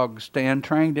hot dog stand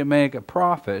trying to make a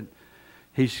profit,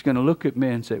 He's going to look at me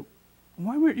and say,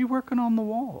 why weren't you working on the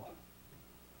wall?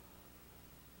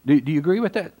 Do you agree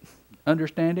with that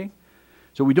understanding?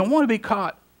 So we don't want to be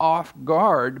caught off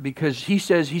guard because He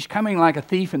says He's coming like a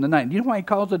thief in the night. Do you know why He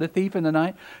calls it a thief in the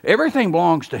night? Everything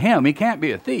belongs to Him. He can't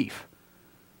be a thief.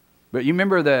 But you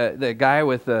remember the guy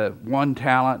with the one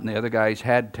talent and the other guys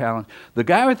had talent. The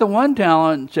guy with the one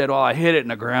talent said, well, I hit it in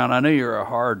the ground. I knew you were a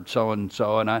hard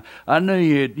so-and-so. And I knew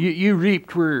you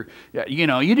reaped where, you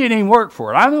didn't even work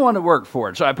for it. I'm the one that worked for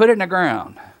it. So I put it in the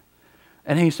ground.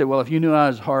 And he said, well, if you knew I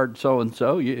was hard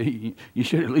so-and-so, you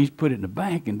should at least put it in the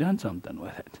bank and done something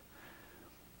with it.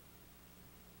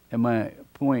 And my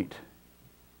point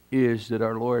is that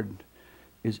our Lord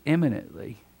is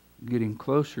imminently getting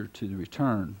closer to the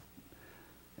return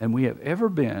than we have ever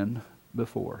been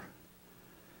before.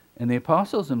 And the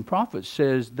apostles and prophets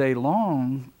says they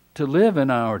long to live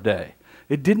in our day.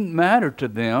 It didn't matter to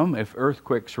them if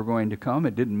earthquakes were going to come.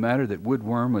 It didn't matter that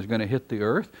woodworm was going to hit the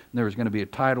earth. And there was going to be a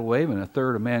tidal wave and a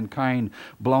third of mankind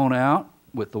blown out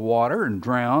with the water and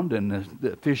drowned and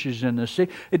the fishes in the sea.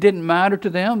 It didn't matter to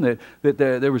them that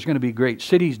there was going to be great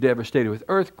cities devastated with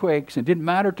earthquakes. It didn't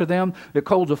matter to them that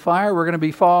coals of fire were going to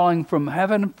be falling from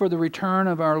heaven for the return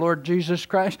of our Lord Jesus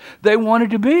Christ. They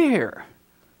wanted to be here.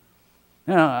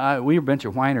 Now, we were a bunch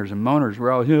of whiners and moaners.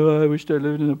 We're all, I wish I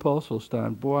lived in the apostles'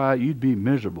 time. Boy, you'd be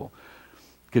miserable.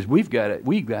 Because we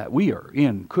are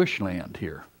in Cushland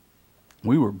here.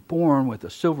 We were born with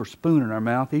a silver spoon in our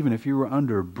mouth, even if you were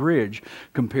under a bridge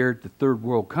compared to third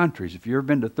world countries. If you've ever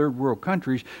been to third world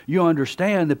countries, you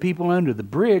understand the people under the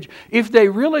bridge, if they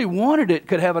really wanted it,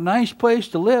 could have a nice place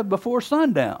to live before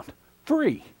sundown,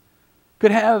 free.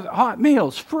 Could have hot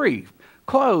meals, free.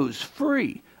 Clothes,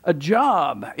 free. A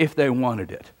job, if they wanted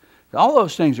it. All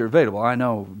those things are available. I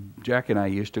know Jack and I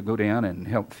used to go down and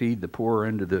help feed the poor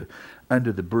under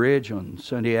the bridge on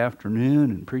Sunday afternoon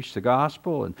and preach the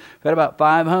gospel. And we had about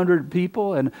 500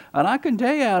 people. And I can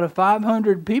tell you, out of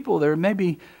 500 people, there may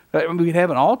be, we'd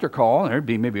have an altar call, and there'd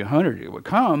be maybe 100 that would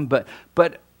come. But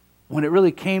when it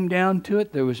really came down to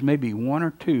it, there was maybe one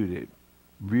or two that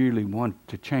really wanted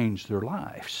to change their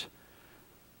lives.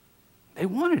 They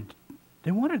wanted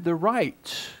the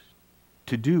rights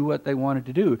to do what they wanted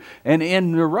to do. And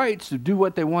in their rights to do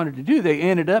what they wanted to do, they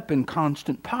ended up in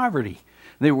constant poverty.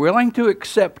 They're willing to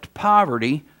accept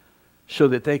poverty so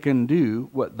that they can do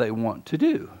what they want to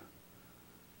do.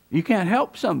 You can't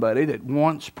help somebody that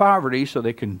wants poverty so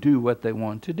they can do what they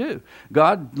want to do.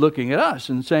 God looking at us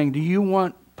and saying, do you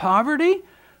want poverty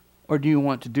or do you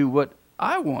want to do what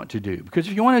I want to do? Because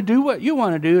if you want to do what you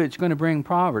want to do, it's going to bring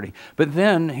poverty. But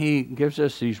then He gives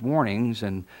us these warnings,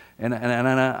 and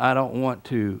I don't want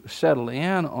to settle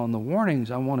in on the warnings.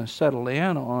 I want to settle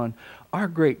in on our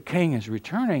great King is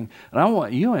returning, and I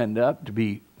want you to end up to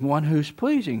be one who's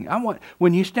pleasing. I want,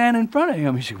 when you stand in front of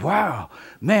Him, you say, wow,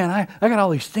 man, I got all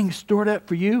these things stored up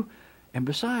for you. And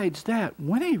besides that,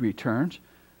 when He returns,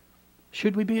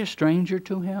 should we be a stranger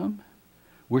to Him?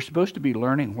 We're supposed to be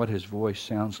learning what His voice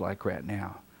sounds like right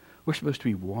now. We're supposed to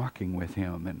be walking with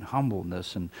Him in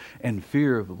humbleness and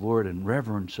fear of the Lord and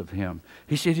reverence of Him.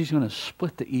 He said He's going to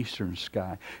split the eastern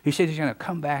sky. He said He's going to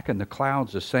come back in the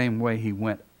clouds the same way He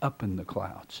went up in the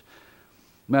clouds.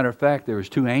 Matter of fact, there was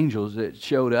two angels that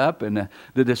showed up, and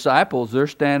the disciples, they're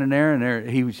standing there, and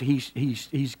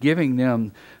he's giving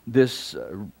them this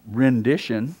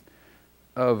rendition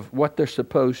of what they're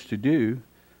supposed to do.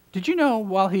 Did you know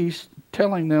while He's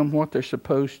telling them what they're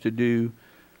supposed to do,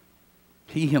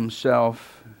 He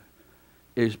Himself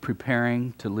is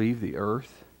preparing to leave the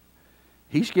earth?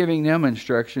 He's giving them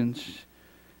instructions.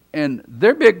 And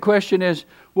their big question is,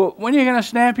 well, when are you going to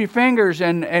snap your fingers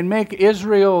and make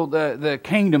Israel the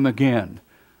kingdom again,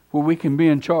 where we can be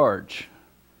in charge?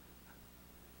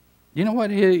 You know what?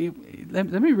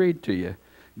 Let me read to you.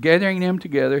 Gathering them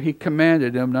together, He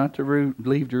commanded them not to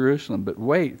leave Jerusalem, but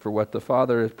wait for what the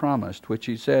Father has promised, which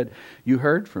He said, you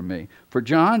heard from me. For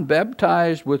John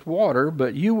baptized with water,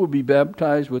 but you will be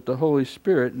baptized with the Holy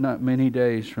Spirit not many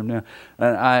days from now.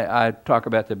 And I talk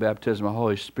about the baptism of the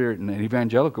Holy Spirit in the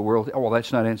evangelical world. Oh, well,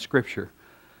 that's not in Scripture.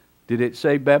 Did it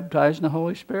say baptized in the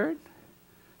Holy Spirit?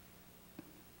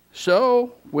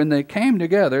 So, when they came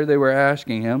together, they were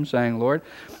asking Him, saying, Lord,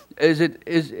 is it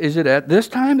at this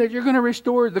time that you're going to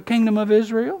restore the kingdom of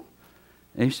Israel?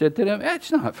 And He said to them,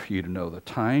 it's not for you to know the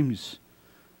times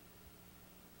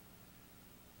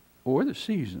or the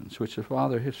seasons which the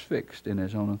Father has fixed in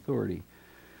his own authority.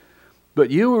 But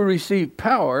you will receive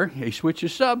power. He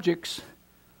switches subjects.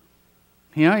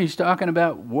 He's talking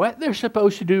about what they're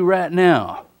supposed to do right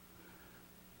now.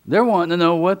 They're wanting to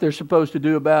know what they're supposed to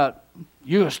do about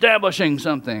you establishing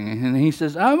something. And he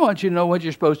says, I want you to know what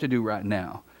you're supposed to do right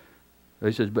now.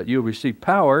 He says, but you'll receive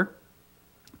power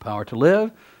to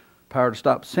live, power to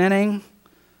stop sinning,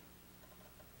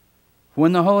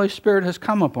 when the Holy Spirit has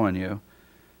come upon you.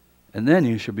 And then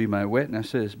you shall be my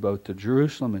witnesses both to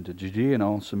Jerusalem and to Judea and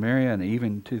all Samaria and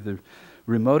even to the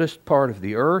remotest part of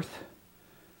the earth.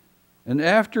 And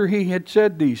after he had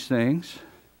said these things,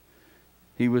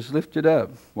 he was lifted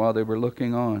up while they were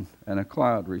looking on, and a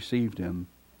cloud received him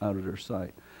out of their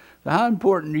sight. So how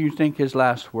important do you think his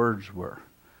last words were?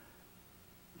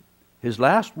 His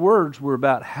last words were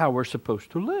about how we're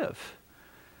supposed to live.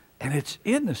 And it's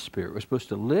in the Spirit. We're supposed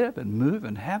to live and move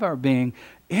and have our being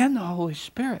in the Holy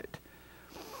Spirit.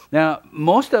 Now,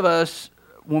 most of us,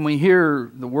 when we hear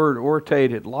the word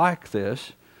ortated like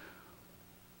this,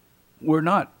 we're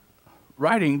not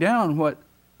writing down what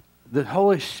the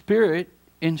Holy Spirit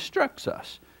instructs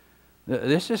us.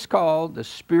 This is called the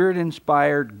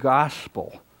Spirit-inspired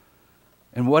gospel.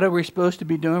 And what are we supposed to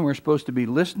be doing? We're supposed to be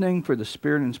listening for the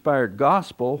Spirit-inspired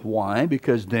gospel. Why?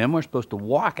 Because then we're supposed to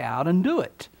walk out and do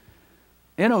it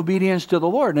in obedience to the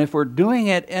Lord. And if we're doing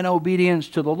it in obedience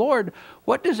to the Lord,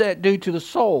 what does that do to the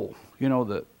soul?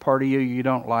 The part of you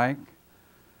don't like,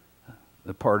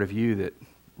 the part of you that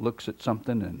looks at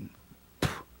something and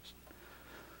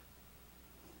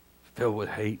filled with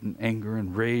hate and anger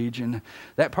and rage, and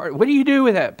that part, what do you do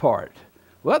with that part?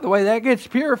 Well, the way that gets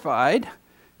purified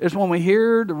is when we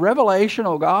hear the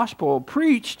revelational gospel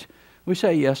preached, we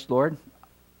say, yes, Lord,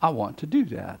 I want to do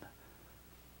that.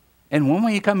 And when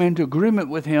we come into agreement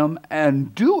with him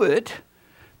and do it,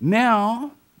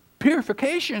 now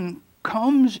purification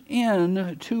comes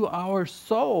in to our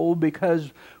soul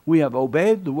because we have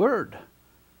obeyed the word.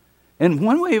 And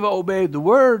when we've obeyed the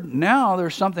word, now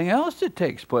there's something else that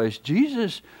takes place.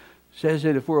 Jesus says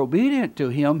that if we're obedient to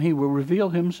him, he will reveal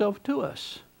himself to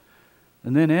us.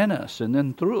 And then in us, and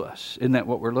then through us. Isn't that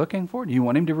what we're looking for? Do you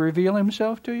want him to reveal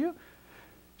himself to you?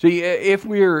 See, if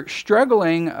we're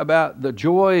struggling about the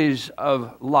joys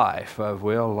of life,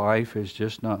 life is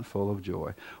just not full of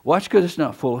joy. Well, that's because it's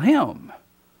not full of him.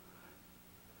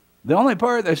 The only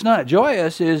part that's not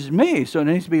joyous is me, so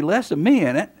there needs to be less of me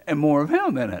in it and more of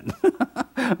him in it.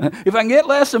 If I can get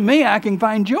less of me, I can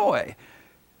find joy.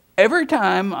 Every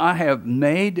time I have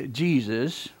made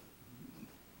Jesus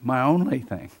my only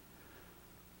thing,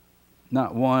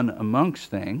 not one amongst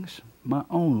things, my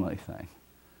only thing,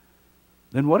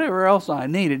 then whatever else I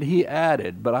needed, he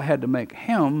added, but I had to make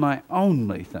him my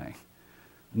only thing,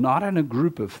 not in a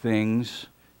group of things,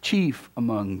 chief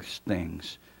amongst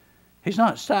things. He's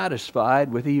not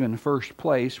satisfied with even first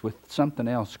place with something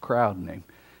else crowding him.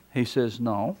 He says,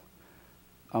 no,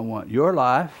 I want your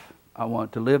life. I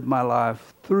want to live my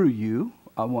life through you.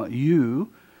 I want you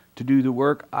to do the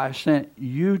work I sent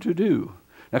you to do.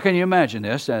 Now, can you imagine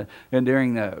this? And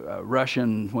during the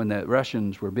when the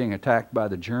Russians were being attacked by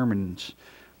the Germans,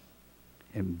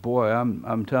 and boy,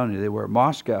 I'm telling you,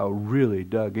 Moscow really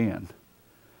dug in.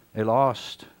 They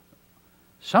lost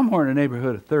somewhere in the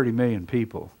neighborhood of 30 million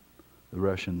people. The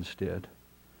Russians did.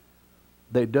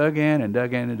 They dug in and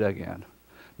dug in and dug in.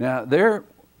 Now, their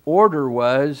order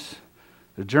was,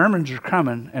 the Germans are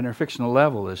coming and they're fixing to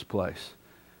level this place.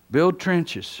 Build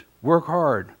trenches. Work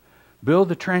hard. Build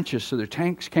the trenches so the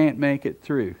tanks can't make it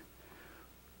through.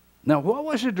 Now, what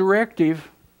was the directive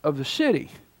of the city?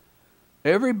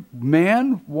 Every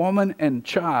man, woman, and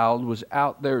child was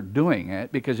out there doing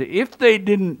it, because if they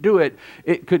didn't do it,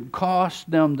 it could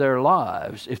cost them their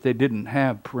lives if they didn't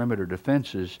have perimeter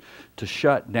defenses to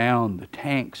shut down the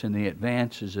tanks and the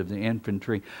advances of the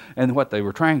infantry. And what they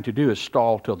were trying to do is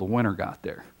stall till the winter got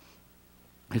there.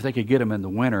 If they could get them in the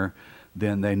winter,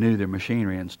 then they knew their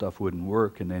machinery and stuff wouldn't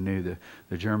work, and they knew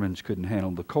the Germans couldn't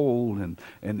handle the cold, and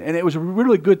it was a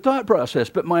really good thought process.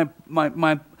 But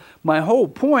my whole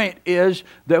point is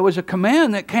there was a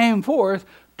command that came forth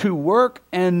to work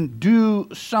and do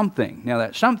something. Now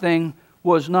that something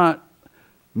was not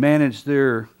manage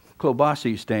their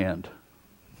klobasi stand,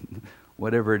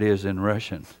 whatever it is in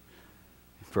Russian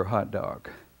for hot dog,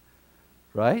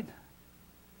 right?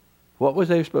 What was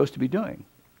they supposed to be doing?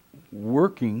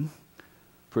 Working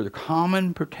for the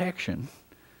common protection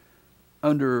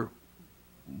under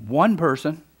one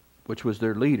person, which was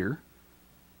their leader,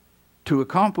 to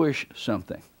accomplish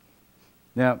something.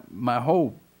 Now, my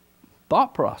whole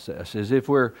thought process is if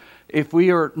we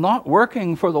are not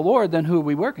working for the Lord, then who are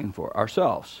we working for?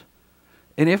 Ourselves.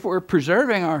 And if we're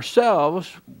preserving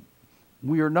ourselves,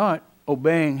 we are not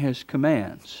obeying his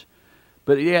commands.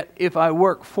 But yet, if I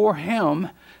work for him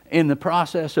in the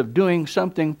process of doing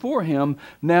something for him,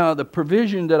 now the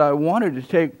provision that I wanted to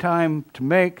take time to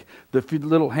make, the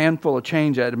little handful of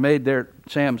change I had made there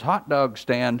at Sam's hot dog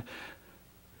stand,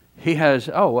 he has,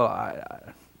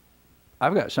 I've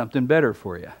got something better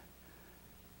for you.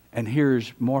 And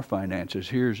here's more finances.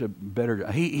 Here's a better...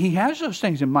 He has those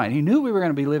things in mind. He knew we were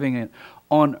going to be living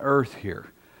on earth here.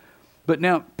 But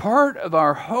now, part of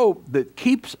our hope that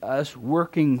keeps us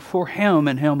working for him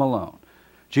and him alone.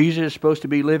 Jesus is supposed to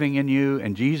be living in you,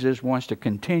 and Jesus wants to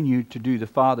continue to do the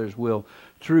Father's will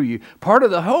through you. Part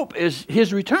of the hope is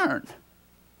his return.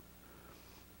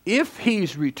 If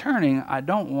he's returning, I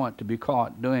don't want to be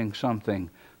caught doing something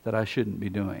that I shouldn't be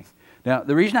doing. Now,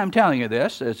 the reason I'm telling you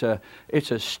this, it's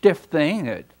a stiff thing.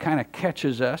 It kind of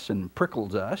catches us and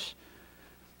prickles us.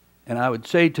 And I would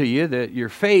say to you that your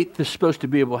faith is supposed to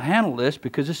be able to handle this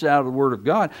because this is out of the Word of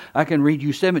God. I can read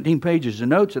you 17 pages of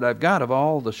notes that I've got of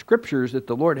all the scriptures that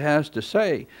the Lord has to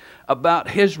say about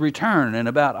his return and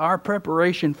about our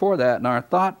preparation for that and our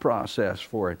thought process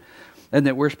for it. And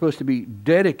that we're supposed to be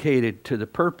dedicated to the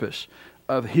purpose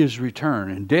of his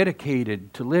return and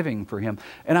dedicated to living for him.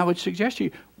 And I would suggest to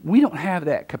you, we don't have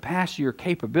that capacity or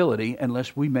capability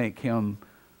unless we make him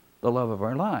the love of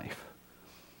our life.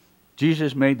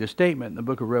 Jesus made the statement in the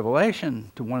book of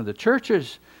Revelation to one of the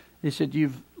churches. He said,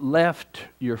 you've left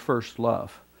your first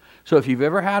love. So if you've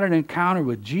ever had an encounter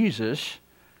with Jesus,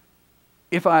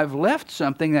 if I've left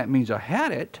something, that means I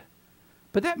had it.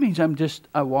 But that means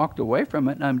I walked away from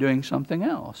it and I'm doing something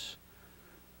else.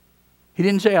 He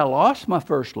didn't say I lost my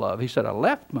first love. He said I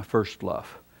left my first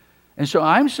love. And so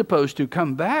I'm supposed to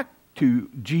come back to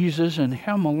Jesus and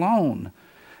him alone.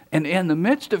 And in the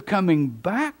midst of coming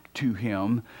back to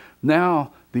him,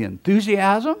 now the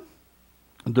enthusiasm,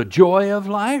 the joy of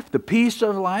life, the peace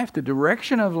of life, the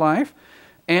direction of life,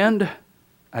 and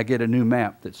I get a new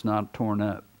map that's not torn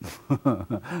up.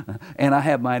 And I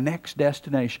have my next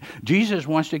destination. Jesus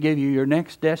wants to give you your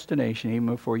next destination even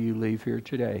before you leave here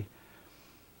today.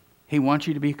 He wants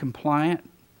you to be compliant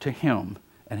to him.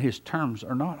 And his terms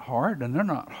are not hard and they're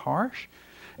not harsh.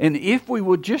 And if we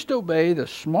would just obey the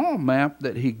small map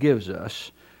that he gives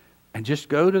us and just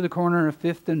go to the corner of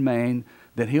 5th and Main,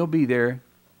 then he'll be there.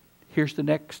 Here's the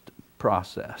next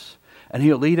process. And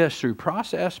he'll lead us through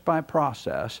process by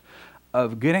process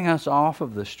of getting us off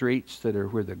of the streets that are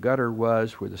where the gutter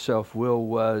was, where the self-will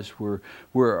was, where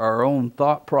our own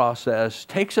thought process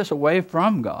takes us away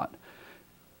from God.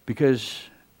 Because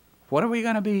what are we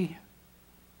going to be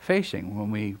facing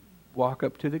when we walk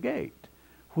up to the gate?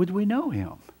 Would we know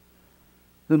him?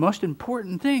 The most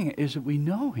important thing is that we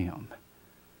know him.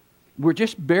 We're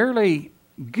just barely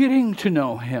getting to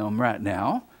know him right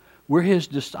now. We're his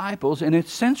disciples, and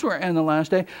since we're in the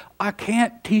last day, I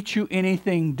can't teach you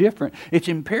anything different. It's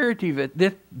imperative at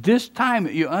this time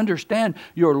that you understand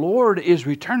your Lord is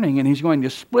returning, and he's going to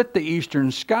split the eastern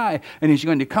sky, and he's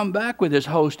going to come back with his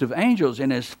host of angels,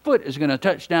 and his foot is going to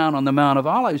touch down on the Mount of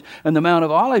Olives, and the Mount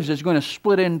of Olives is going to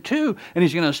split in two, and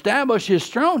he's going to establish his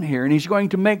throne here, and he's going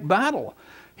to make battle.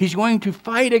 He's going to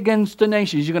fight against the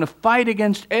nations. He's going to fight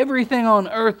against everything on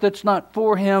earth that's not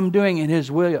for him, doing it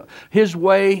his will, his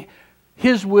way,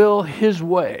 his will, his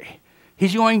way.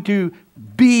 He's going to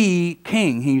be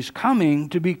king. He's coming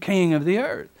to be king of the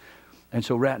earth. And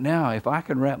so right now, if I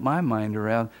can wrap my mind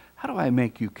around, how do I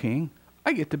make you king?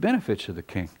 I get the benefits of the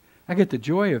king. I get the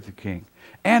joy of the king.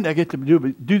 And I get to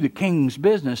do the king's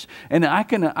business. And I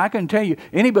can tell you,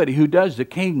 anybody who does the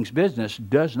king's business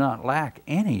does not lack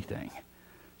anything.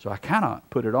 So I cannot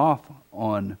put it off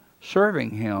on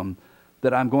serving him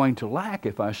that I'm going to lack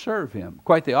if I serve him.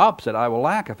 Quite the opposite. I will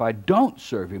lack if I don't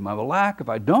serve him. I will lack if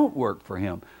I don't work for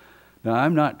him. Now,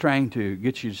 I'm not trying to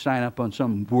get you to sign up on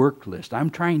some work list. I'm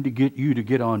trying to get you to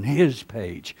get on his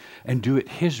page and do it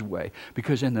his way.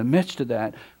 Because in the midst of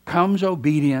that comes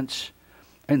obedience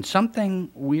and something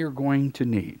we are going to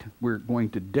need. We're going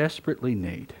to desperately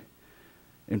need.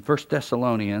 In 1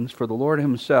 Thessalonians, for the Lord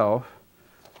himself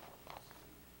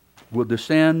will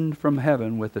descend from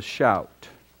heaven with a shout,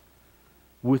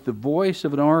 with the voice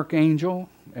of an archangel,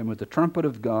 and with the trumpet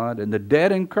of God, and the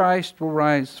dead in Christ will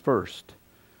rise first.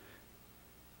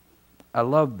 I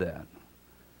love that.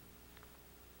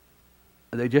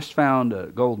 They just found a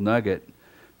gold nugget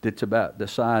that's about the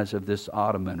size of this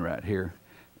ottoman right here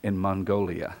in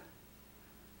Mongolia.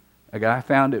 A guy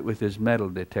found it with his metal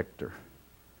detector.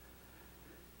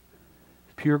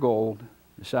 Pure gold,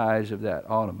 the size of that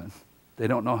ottoman. They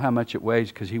don't know how much it weighs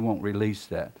because he won't release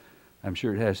that. I'm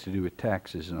sure it has to do with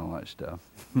taxes and all that stuff.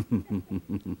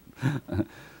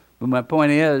 But my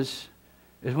point is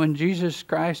when Jesus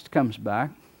Christ comes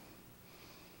back,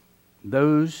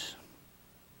 those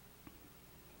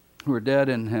who are dead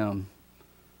in him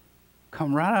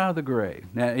come right out of the grave.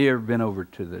 Now, you ever been over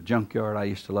to the junkyard? I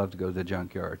used to love to go to the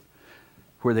junkyard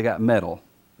where they got metal.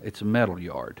 It's a metal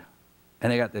yard.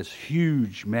 And they got this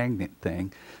huge magnet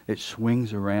thing. It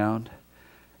swings around.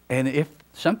 And if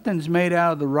something's made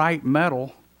out of the right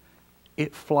metal,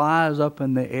 it flies up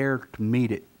in the air to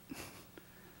meet it.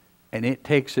 And it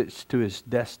takes it to its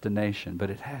destination. But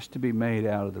it has to be made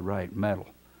out of the right metal.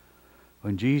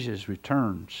 When Jesus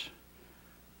returns,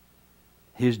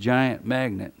 his giant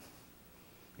magnet,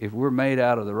 if we're made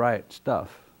out of the right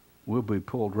stuff, we'll be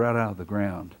pulled right out of the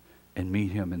ground and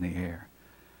meet him in the air.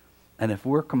 And if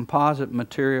we're composite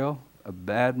material, a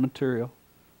bad material,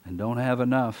 and don't have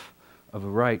enough of the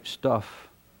right stuff,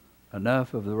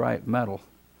 enough of the right metal,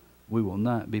 we will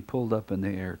not be pulled up in the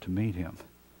air to meet him.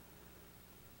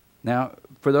 Now,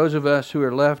 for those of us who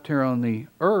are left here on the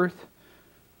earth,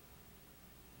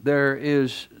 there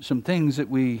is some things that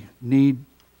we need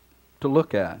to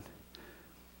look at.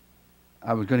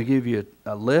 I was going to give you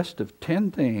a list of 10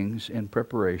 things in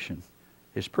preparation.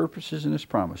 His purposes and his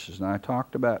promises. And I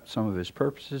talked about some of his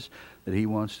purposes, that he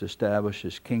wants to establish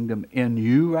his kingdom in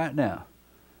you right now.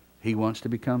 He wants to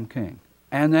become king.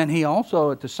 And then he also,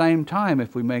 at the same time,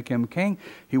 if we make him king,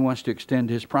 he wants to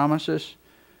extend his promises.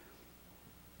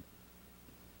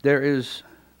 There is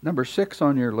number 6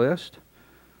 on your list.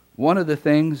 One of the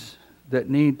things that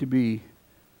need to be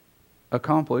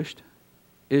accomplished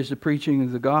is the preaching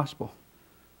of the gospel.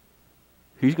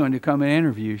 He's going to come and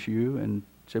interview you and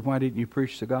say, why didn't you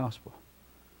preach the gospel?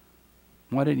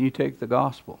 Why didn't you take the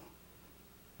gospel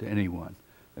to anyone?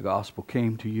 The gospel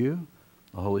came to you.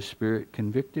 The Holy Spirit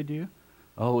convicted you.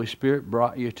 The Holy Spirit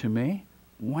brought you to me.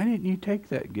 Why didn't you take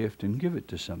that gift and give it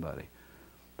to somebody?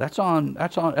 That's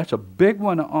a big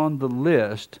one on the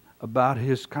list about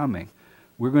his coming.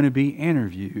 We're going to be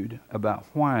interviewed about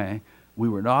why we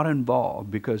were not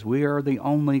involved, because we are the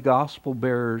only gospel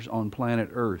bearers on planet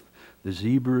Earth. The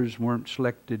zebras weren't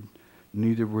selected,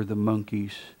 neither were the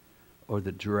monkeys or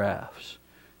the giraffes.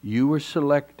 You were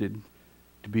selected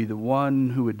to be the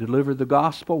one who would deliver the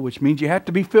gospel, which means you have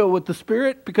to be filled with the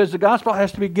Spirit, because the gospel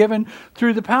has to be given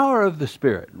through the power of the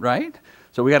Spirit, right?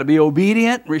 So we got to be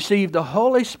obedient, receive the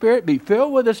Holy Spirit, be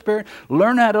filled with the Spirit,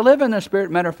 learn how to live in the Spirit.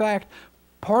 Matter of fact,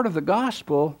 part of the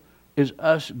gospel is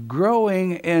us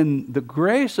growing in the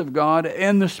grace of God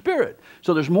and the Spirit.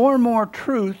 So there's more and more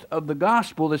truth of the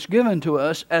gospel that's given to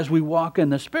us as we walk in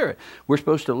the Spirit. We're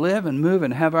supposed to live and move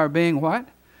and have our being what?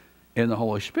 In the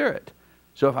Holy Spirit.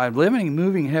 So if I'm living,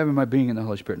 moving, having my being in the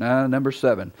Holy Spirit. Now, number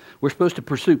 7. We're supposed to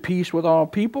pursue peace with all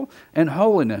people and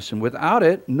holiness. And without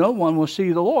it, no one will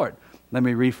see the Lord. Let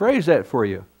me rephrase that for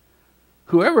you.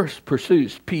 Whoever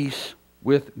pursues peace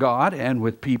with God and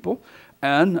with people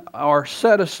and are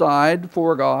set aside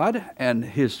for God and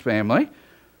his family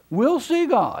will see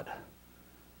God.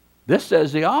 This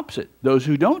says the opposite. Those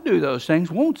who don't do those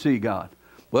things won't see God.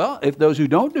 Well, if those who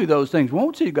don't do those things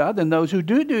won't see God, then those who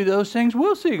do those things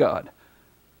will see God.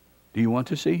 Do you want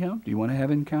to see him? Do you want to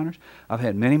have encounters? I've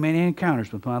had many, many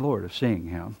encounters with my Lord of seeing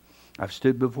him. I've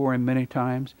stood before him many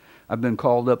times. I've been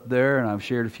called up there, and I've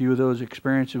shared a few of those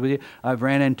experiences with you. I've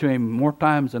ran into him more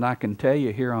times than I can tell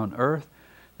you here on earth,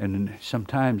 and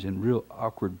sometimes in real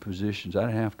awkward positions. I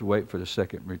didn't have to wait for the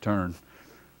second return.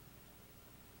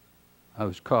 I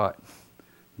was caught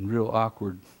in real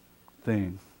awkward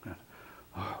thing.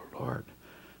 Oh, Lord,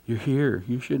 you're here.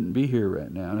 You shouldn't be here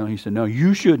right now. No, he said, no,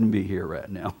 you shouldn't be here right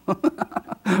now.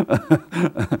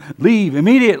 Leave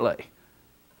immediately.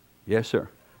 Yes, sir.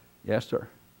 Yes, sir.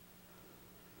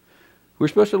 We're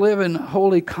supposed to live in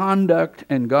holy conduct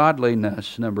and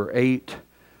godliness, number 8.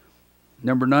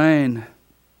 Number 9,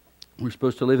 we're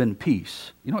supposed to live in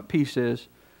peace. You know what peace is?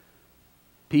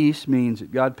 Peace means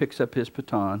that God picks up his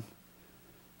baton,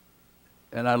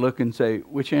 and I look and say,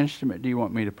 which instrument do you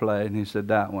want me to play? And he said,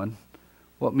 that one.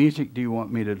 What music do you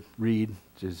want me to read?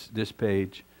 It's this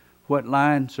page. What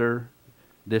line, sir?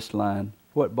 This line.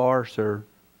 What bar, sir?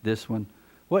 This one.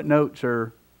 What note,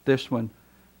 sir? This one.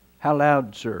 How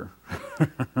loud, sir?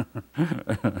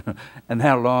 And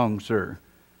how long, sir?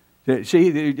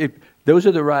 See, those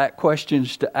are the right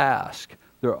questions to ask.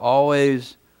 They're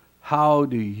always, how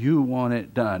do you want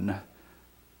it done?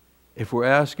 If we're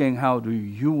asking, how do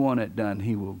you want it done,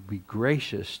 he will be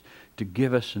gracious to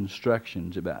give us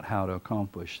instructions about how to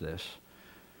accomplish this.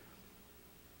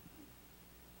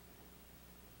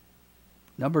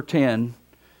 Number 10,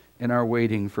 in our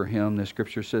waiting for him, the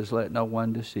scripture says, let no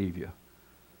one deceive you.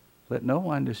 Let no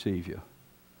one deceive you.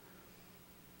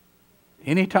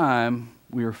 Anytime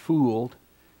we are fooled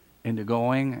into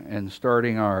going and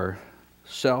starting our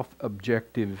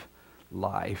self-objective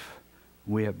life,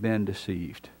 we have been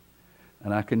deceived.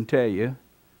 And I can tell you,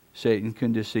 Satan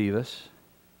can deceive us.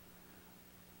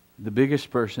 The biggest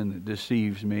person that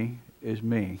deceives me is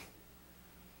me.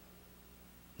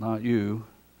 Not you,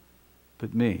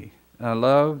 but me. And I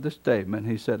love the statement.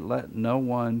 He said, let no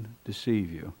one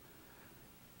deceive you.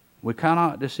 We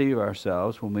cannot deceive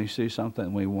ourselves when we see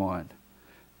something we want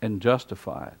and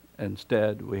justify it.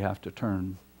 Instead, we have to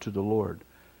turn to the Lord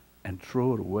and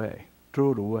throw it away.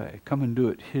 Throw it away. Come and do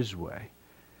it His way.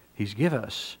 He's given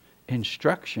us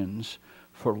instructions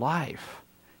for life.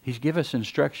 He's given us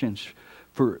instructions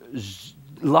for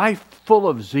life full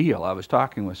of zeal. I was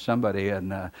talking with somebody,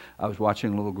 and I was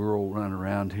watching a little girl run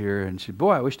around here, and she said,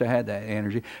 boy, I wished I had that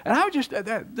energy. And I was just,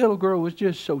 that little girl was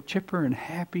just so chipper and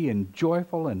happy and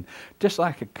joyful and just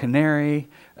like a canary.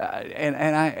 And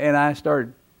I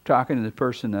started talking to the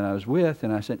person that I was with,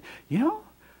 and I said, you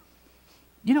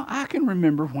know, I can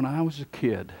remember when I was a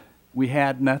kid, we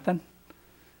had nothing.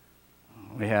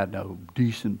 We had no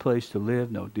decent place to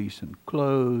live, no decent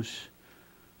clothes,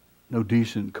 no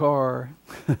decent car,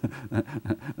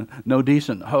 no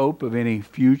decent hope of any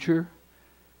future.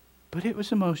 But it was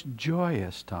the most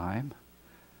joyous time.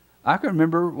 I can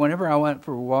remember whenever I went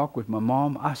for a walk with my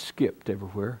mom, I skipped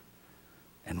everywhere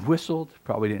and whistled.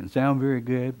 Probably didn't sound very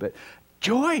good, but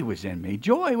joy was in me.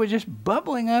 Joy was just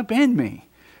bubbling up in me.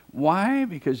 Why?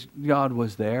 Because God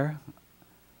was there.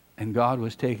 And God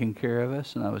was taking care of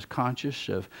us, and I was conscious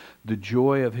of the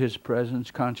joy of His presence,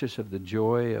 conscious of the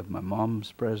joy of my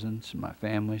mom's presence and my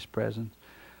family's presence.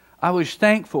 I was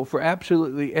thankful for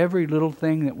absolutely every little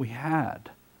thing that we had.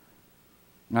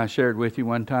 I shared with you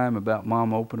one time about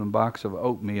Mom opening a box of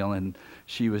oatmeal, and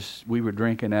we were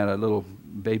drinking out of little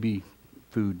baby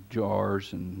food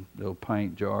jars and little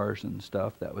pint jars and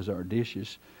stuff. That was our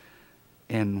dishes.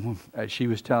 And she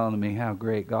was telling me how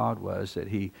great God was, that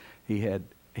He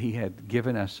had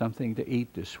given us something to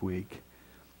eat this week.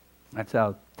 That's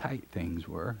how tight things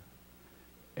were.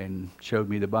 And showed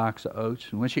me the box of oats.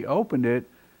 And when she opened it,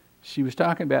 she was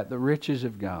talking about the riches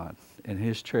of God and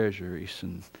His treasuries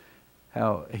and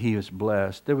how He was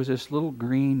blessed. There was this little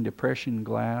green depression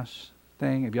glass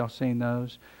thing. Have y'all seen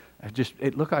those?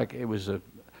 It looked like it was a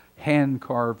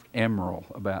hand-carved emerald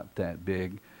about that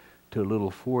big to a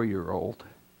little 4-year-old.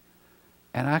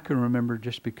 And I can remember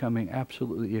just becoming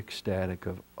absolutely ecstatic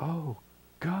of, oh,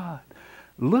 God,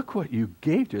 look what you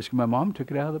gave to us. My mom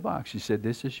took it out of the box. She said,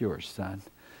 this is yours, son.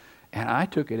 And I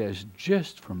took it as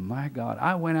just from my God.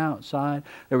 I went outside.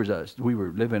 We were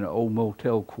living in an old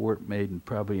motel court made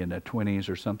probably in the 20s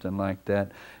or something like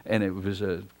that. And it was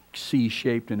a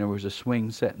C-shaped, and there was a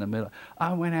swing set in the middle.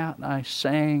 I went out and I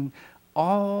sang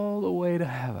all the way to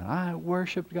heaven. I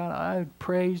worshiped God. I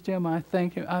praised Him. I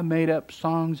thanked Him. I made up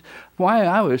songs. Why?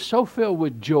 I was so filled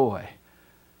with joy.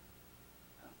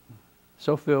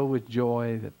 So filled with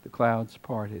joy that the clouds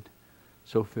parted.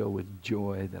 So filled with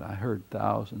joy that I heard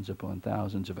thousands upon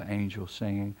thousands of angels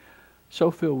singing.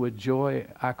 So filled with joy,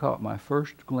 I caught my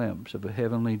first glimpse of a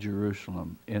heavenly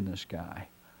Jerusalem in the sky.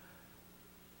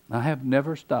 I have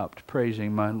never stopped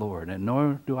praising my Lord, and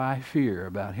nor do I fear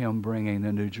about Him bringing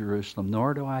the New Jerusalem,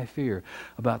 nor do I fear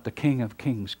about the King of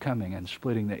Kings coming and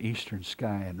splitting the eastern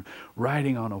sky and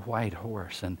riding on a white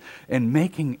horse and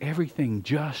making everything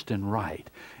just and right.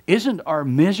 Isn't our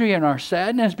misery and our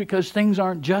sadness because things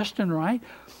aren't just and right?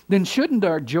 Then shouldn't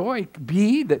our joy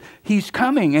be that He's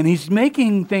coming and He's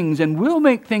making things and will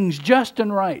make things just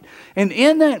and right? And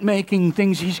in that making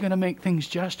things, He's going to make things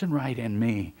just and right in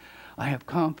me. I have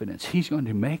confidence He's going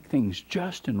to make things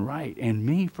just and right in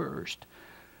me first.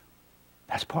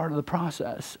 That's part of the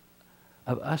process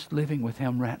of us living with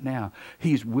Him right now.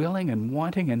 He's willing and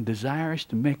wanting and desirous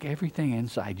to make everything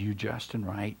inside you just and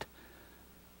right.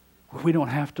 We don't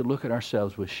have to look at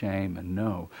ourselves with shame and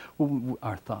know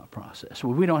our thought process.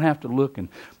 We don't have to look at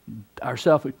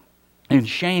ourselves in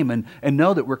shame and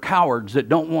know that we're cowards that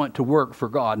don't want to work for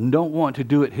God and don't want to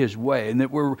do it His way, and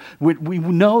that we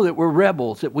know that we're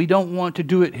rebels, that we don't want to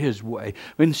do it His way.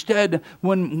 Instead,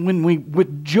 when we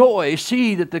with joy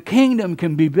see that the kingdom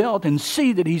can be built and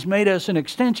see that He's made us an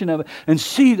extension of it and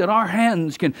see that our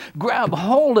hands can grab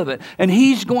hold of it and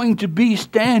He's going to be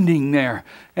standing there,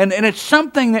 and it's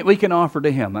something that we can offer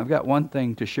to Him. I've got one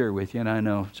thing to share with you, and I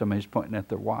know somebody's pointing at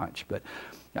their watch, but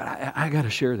I got to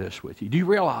share this with you. Do you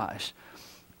realize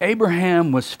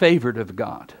Abraham was favored of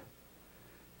God?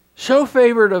 So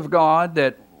favored of God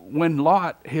that when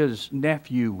Lot, his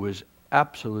nephew, was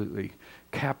absolutely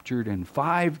captured, and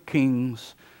 5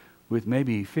 kings with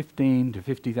maybe 15 to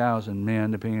 50,000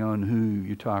 men, depending on who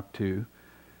you talk to,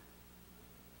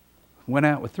 went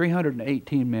out with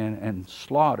 318 men and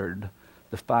slaughtered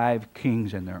the 5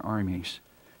 kings and their armies.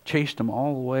 Chased them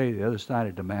all the way to the other side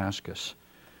of Damascus,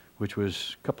 which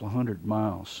was a couple of 100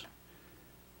 miles,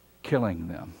 killing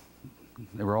them.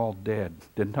 They were all dead.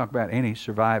 Didn't talk about any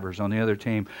survivors on the other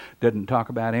team. Didn't talk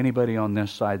about anybody on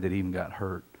this side that even got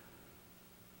hurt.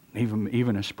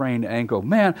 Even a sprained ankle.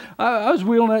 Man, I was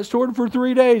wielding that sword for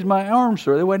 3 days. My arm's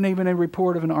sore. There wasn't even a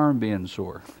report of an arm being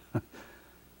sore.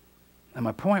 And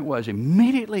my point was,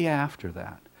 immediately after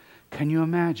that, can you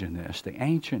imagine this? The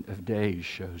Ancient of Days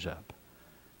shows up.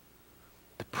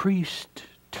 The priest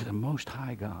to the Most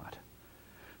High God.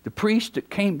 The priest that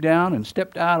came down and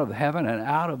stepped out of heaven and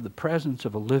out of the presence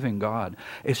of a living God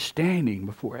is standing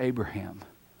before Abraham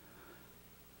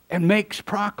and makes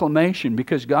proclamation,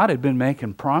 because God had been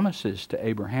making promises to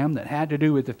Abraham that had to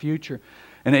do with the future.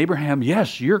 And Abraham,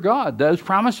 yes, you're God. Those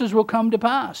promises will come to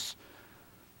pass.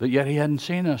 But yet he hadn't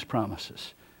seen those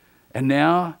promises. And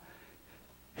now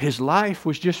his life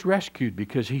was just rescued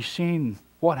because he's seen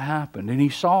what happened. And he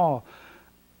saw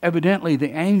evidently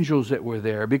the angels that were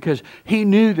there, because he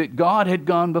knew that God had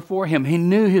gone before him. He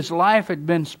knew his life had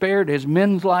been spared. His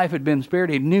men's life had been spared.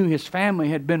 He knew his family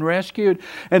had been rescued.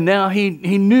 And now he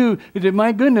knew that,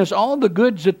 my goodness, all the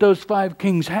goods that those 5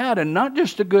 kings had, and not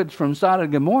just the goods from Sodom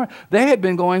and Gomorrah, they had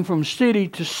been going from city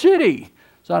to city.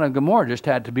 Sodom and Gomorrah just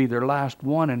had to be their last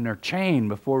one in their chain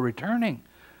before returning.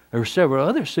 There were several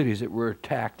other cities that were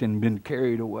attacked and been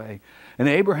carried away. And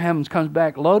Abraham comes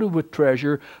back loaded with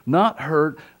treasure, not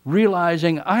hurt,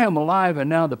 realizing, I am alive, and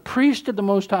now the priest of the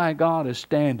Most High God is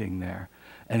standing there.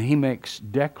 And he makes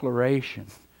declaration.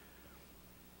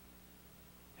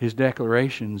 His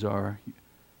declarations are,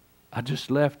 I just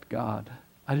left God.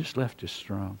 I just left His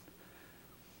throne.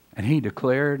 And he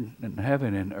declared in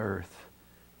heaven and earth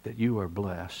that you are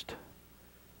blessed.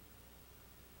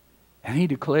 And he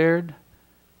declared,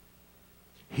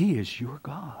 He is your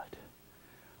God.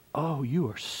 Oh, you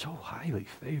are so highly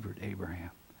favored,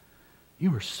 Abraham.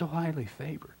 You are so highly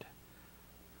favored.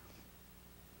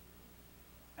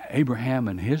 Abraham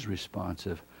and his response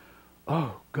of,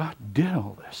 oh, God did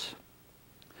all this.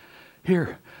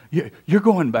 Here, you're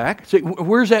going back. See,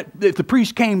 where's that? If the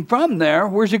priest came from there,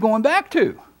 where's he going back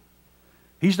to?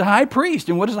 He's the high priest.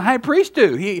 And what does the high priest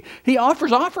do? He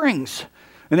offers offerings.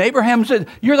 And Abraham said,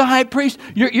 you're the high priest.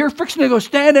 You're fixing to go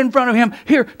stand in front of him.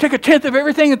 Here, take a tenth of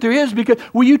everything that there is, because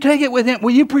will you take it with him?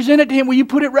 Will you present it to him? Will you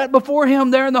put it right before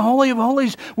him there in the Holy of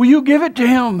Holies? Will you give it to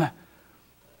him?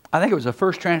 I think it was the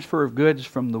first transfer of goods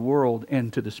from the world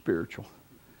into the spiritual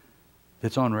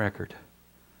that's on record.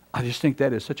 I just think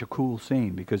that is such a cool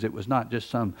scene, because it was not just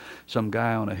some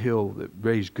guy on a hill that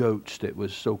raised goats that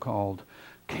was so-called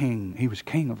king. He was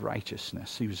king of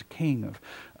righteousness. He was a king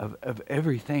of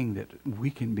everything that we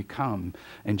can become.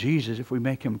 And Jesus, if we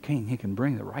make him king, he can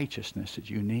bring the righteousness that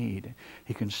you need.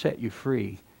 He can set you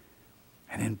free.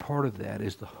 And then part of that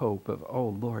is the hope of,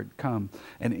 oh Lord, come.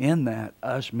 And in that,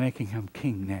 us making him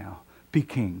king now. Be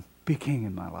king. Be king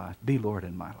in my life. Be Lord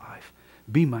in my life.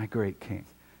 Be my great king.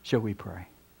 Shall we pray?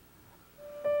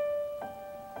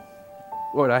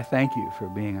 Lord, I thank you for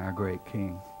being our great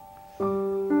king.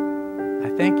 I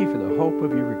thank you for the hope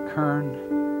of your return.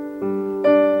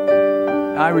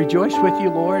 I rejoice with you,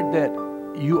 Lord, that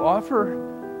you offer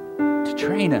to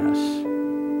train us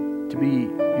to be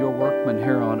your workmen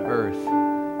here on earth,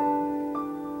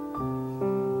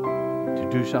 to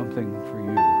do something for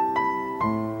you.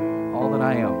 All that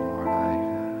I am, Lord,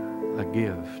 I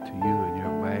give to you in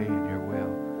your way and your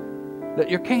will. Let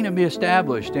your kingdom be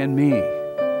established in me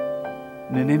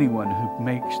and in anyone who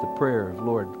makes the prayer of,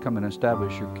 Lord, come and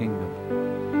establish your kingdom.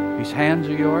 These hands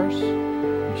are yours.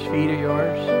 These feet are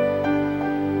yours.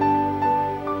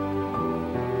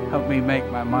 Help me make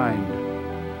my mind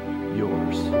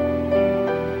yours.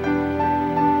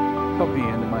 Help me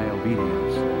into my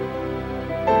obedience.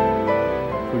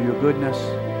 For your goodness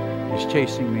is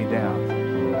chasing me down.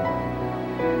 It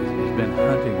has been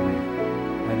hunting me,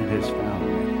 and it has found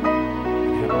me.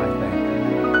 And how I thank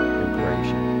you and praise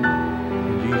you.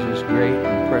 In Jesus' great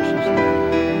and precious name,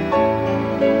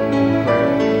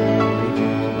 prayer,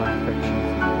 allegiance, and my affection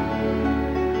for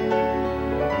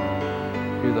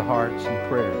you. Hear the hearts and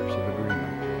prayers of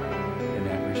agreement in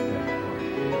that respect, Lord.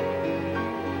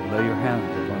 Lay your hands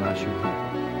upon us, your people,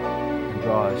 and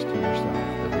draw us to yourself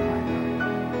that we might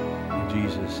know. In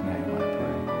Jesus' name I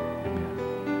pray. Amen.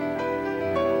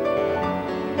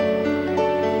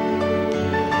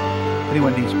 If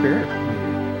anyone needs prayer,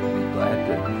 we'd be glad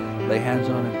to lay hands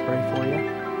on and pray for you.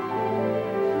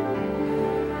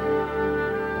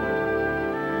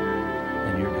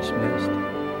 And you're dismissed.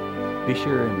 Be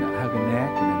sure and hug a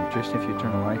neck, and then just if you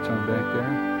turn the lights on back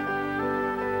there,